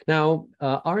language. Now,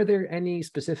 are there any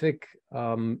specific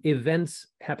events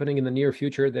happening in the near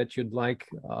future that you'd like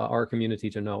our community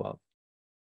to know of?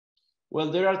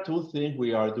 Well, there are two things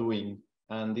we are doing.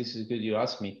 And this is good you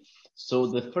asked me. So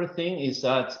the first thing is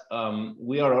that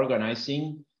we are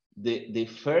organizing the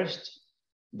first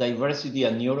diversity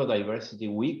and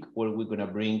neurodiversity week, where we're going to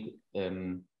bring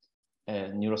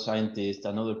neuroscientists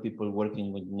and other people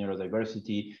working with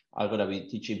neurodiversity are going to be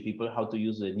teaching people how to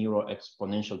use the neuro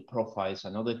exponential profiles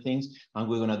and other things. And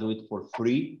we're going to do it for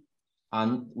free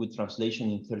and with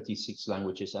translation in 36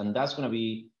 languages. And that's going to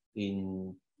be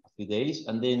in a few days.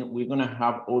 And then we're going to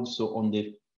have also on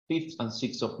the 5th and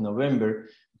 6th of November,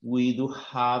 we do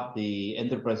have the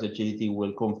Enterprise Agility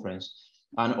World Conference.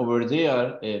 And over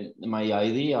there, my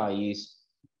idea is,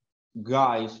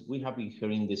 guys, we have been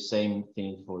hearing the same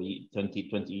thing for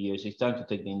 20 years. It's time to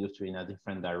take the industry in a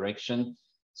different direction.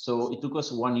 So it took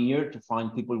us 1 year to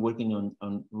find people working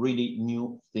on really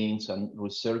new things and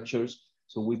researchers.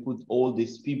 So we put all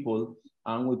these people,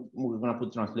 and we're going to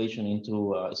put translation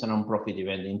into, it's a non-profit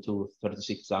event, into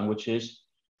 36 languages.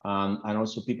 And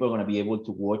also people are going to be able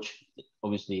to watch.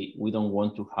 Obviously, we don't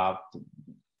want to have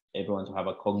everyone to have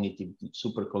a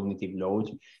super cognitive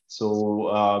load.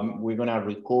 So we're going to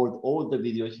record all the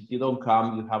videos. If you don't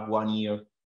come, you have 1 year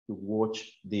to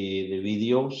watch the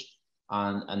videos.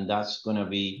 And that's going to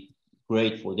be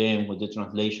great for them with the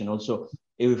translation. Also,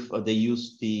 if they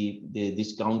use the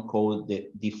discount code,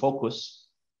 the focus,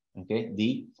 okay,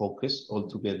 the focus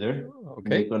altogether,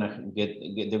 okay,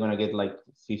 they're gonna get like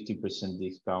 50%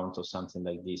 discount or something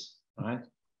like this. All right.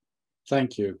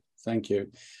 Thank you.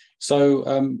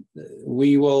 So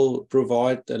we will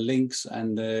provide the links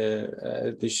and the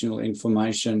additional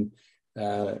information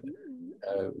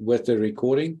with the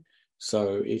recording.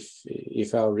 So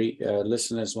if our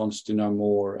listeners wants to know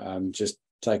more, just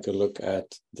take a look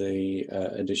at the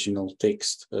additional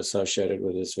text associated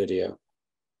with this video.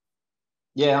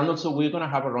 Yeah, and also we're going to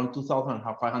have around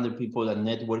 2,500 people at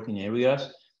networking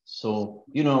areas. So,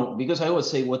 you know, because I always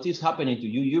say what is happening to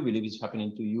you, you believe it's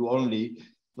happening to you only,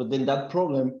 but then that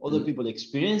problem other people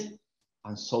experience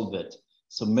and solve it.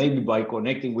 So maybe by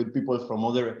connecting with people from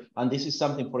other, and this is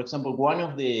something, for example, one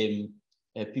of the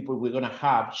people we're going to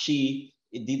have, she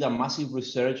did a massive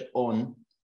research on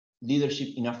leadership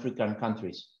in African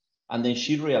countries. And then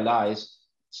she realized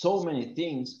so many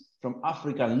things from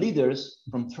African leaders,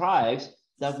 from tribes,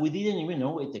 that we didn't even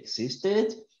know it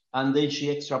existed. And then she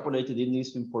extrapolated in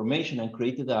this information and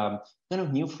created a kind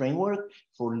of new framework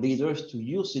for leaders to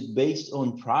use it based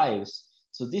on tribes.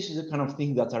 So this is the kind of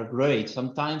thing that are great.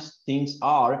 Sometimes things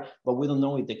are, but we don't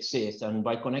know it exists. And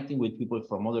by connecting with people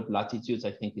from other latitudes,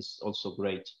 I think is also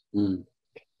great.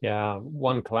 Yeah,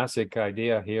 one classic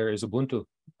idea here is Ubuntu.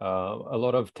 A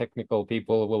lot of technical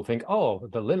people will think, oh,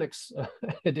 the Linux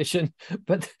edition,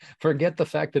 but forget the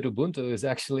fact that Ubuntu is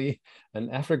actually an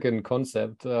African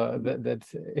concept that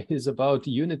is about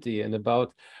unity and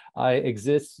about I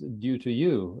exist due to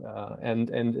you. And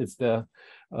it's the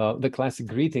classic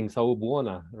greeting,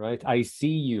 Sawubona, right? I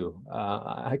see you.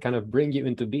 I kind of bring you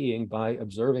into being by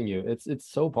observing you.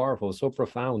 It's so powerful, so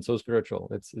profound, so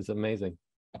spiritual. It's amazing.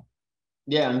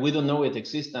 Yeah, and we don't know it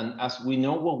exists. And as we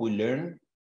know what we learn,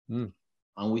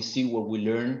 and we see what we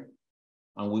learn,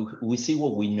 and we see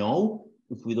what we know.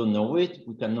 If we don't know it,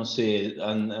 we cannot say it.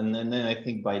 And then I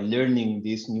think by learning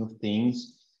these new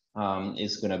things,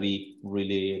 it's going to be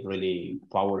really, really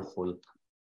powerful.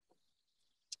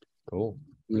 Cool.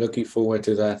 I'm looking forward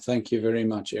to that. Thank you very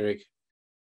much, Erich.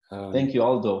 Thank you,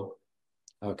 Aldo.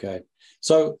 Okay,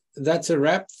 so that's a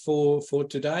wrap for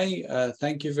today.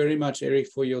 Thank you very much, Erich,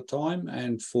 for your time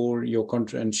and for your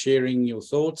and sharing your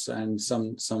thoughts and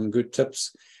some good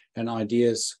tips and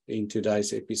ideas in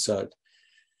today's episode.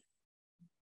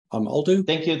 I'm Aldo.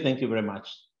 Thank you very much.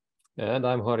 And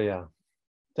I'm Horia.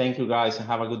 Thank you, guys, and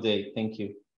have a good day. Thank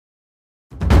you.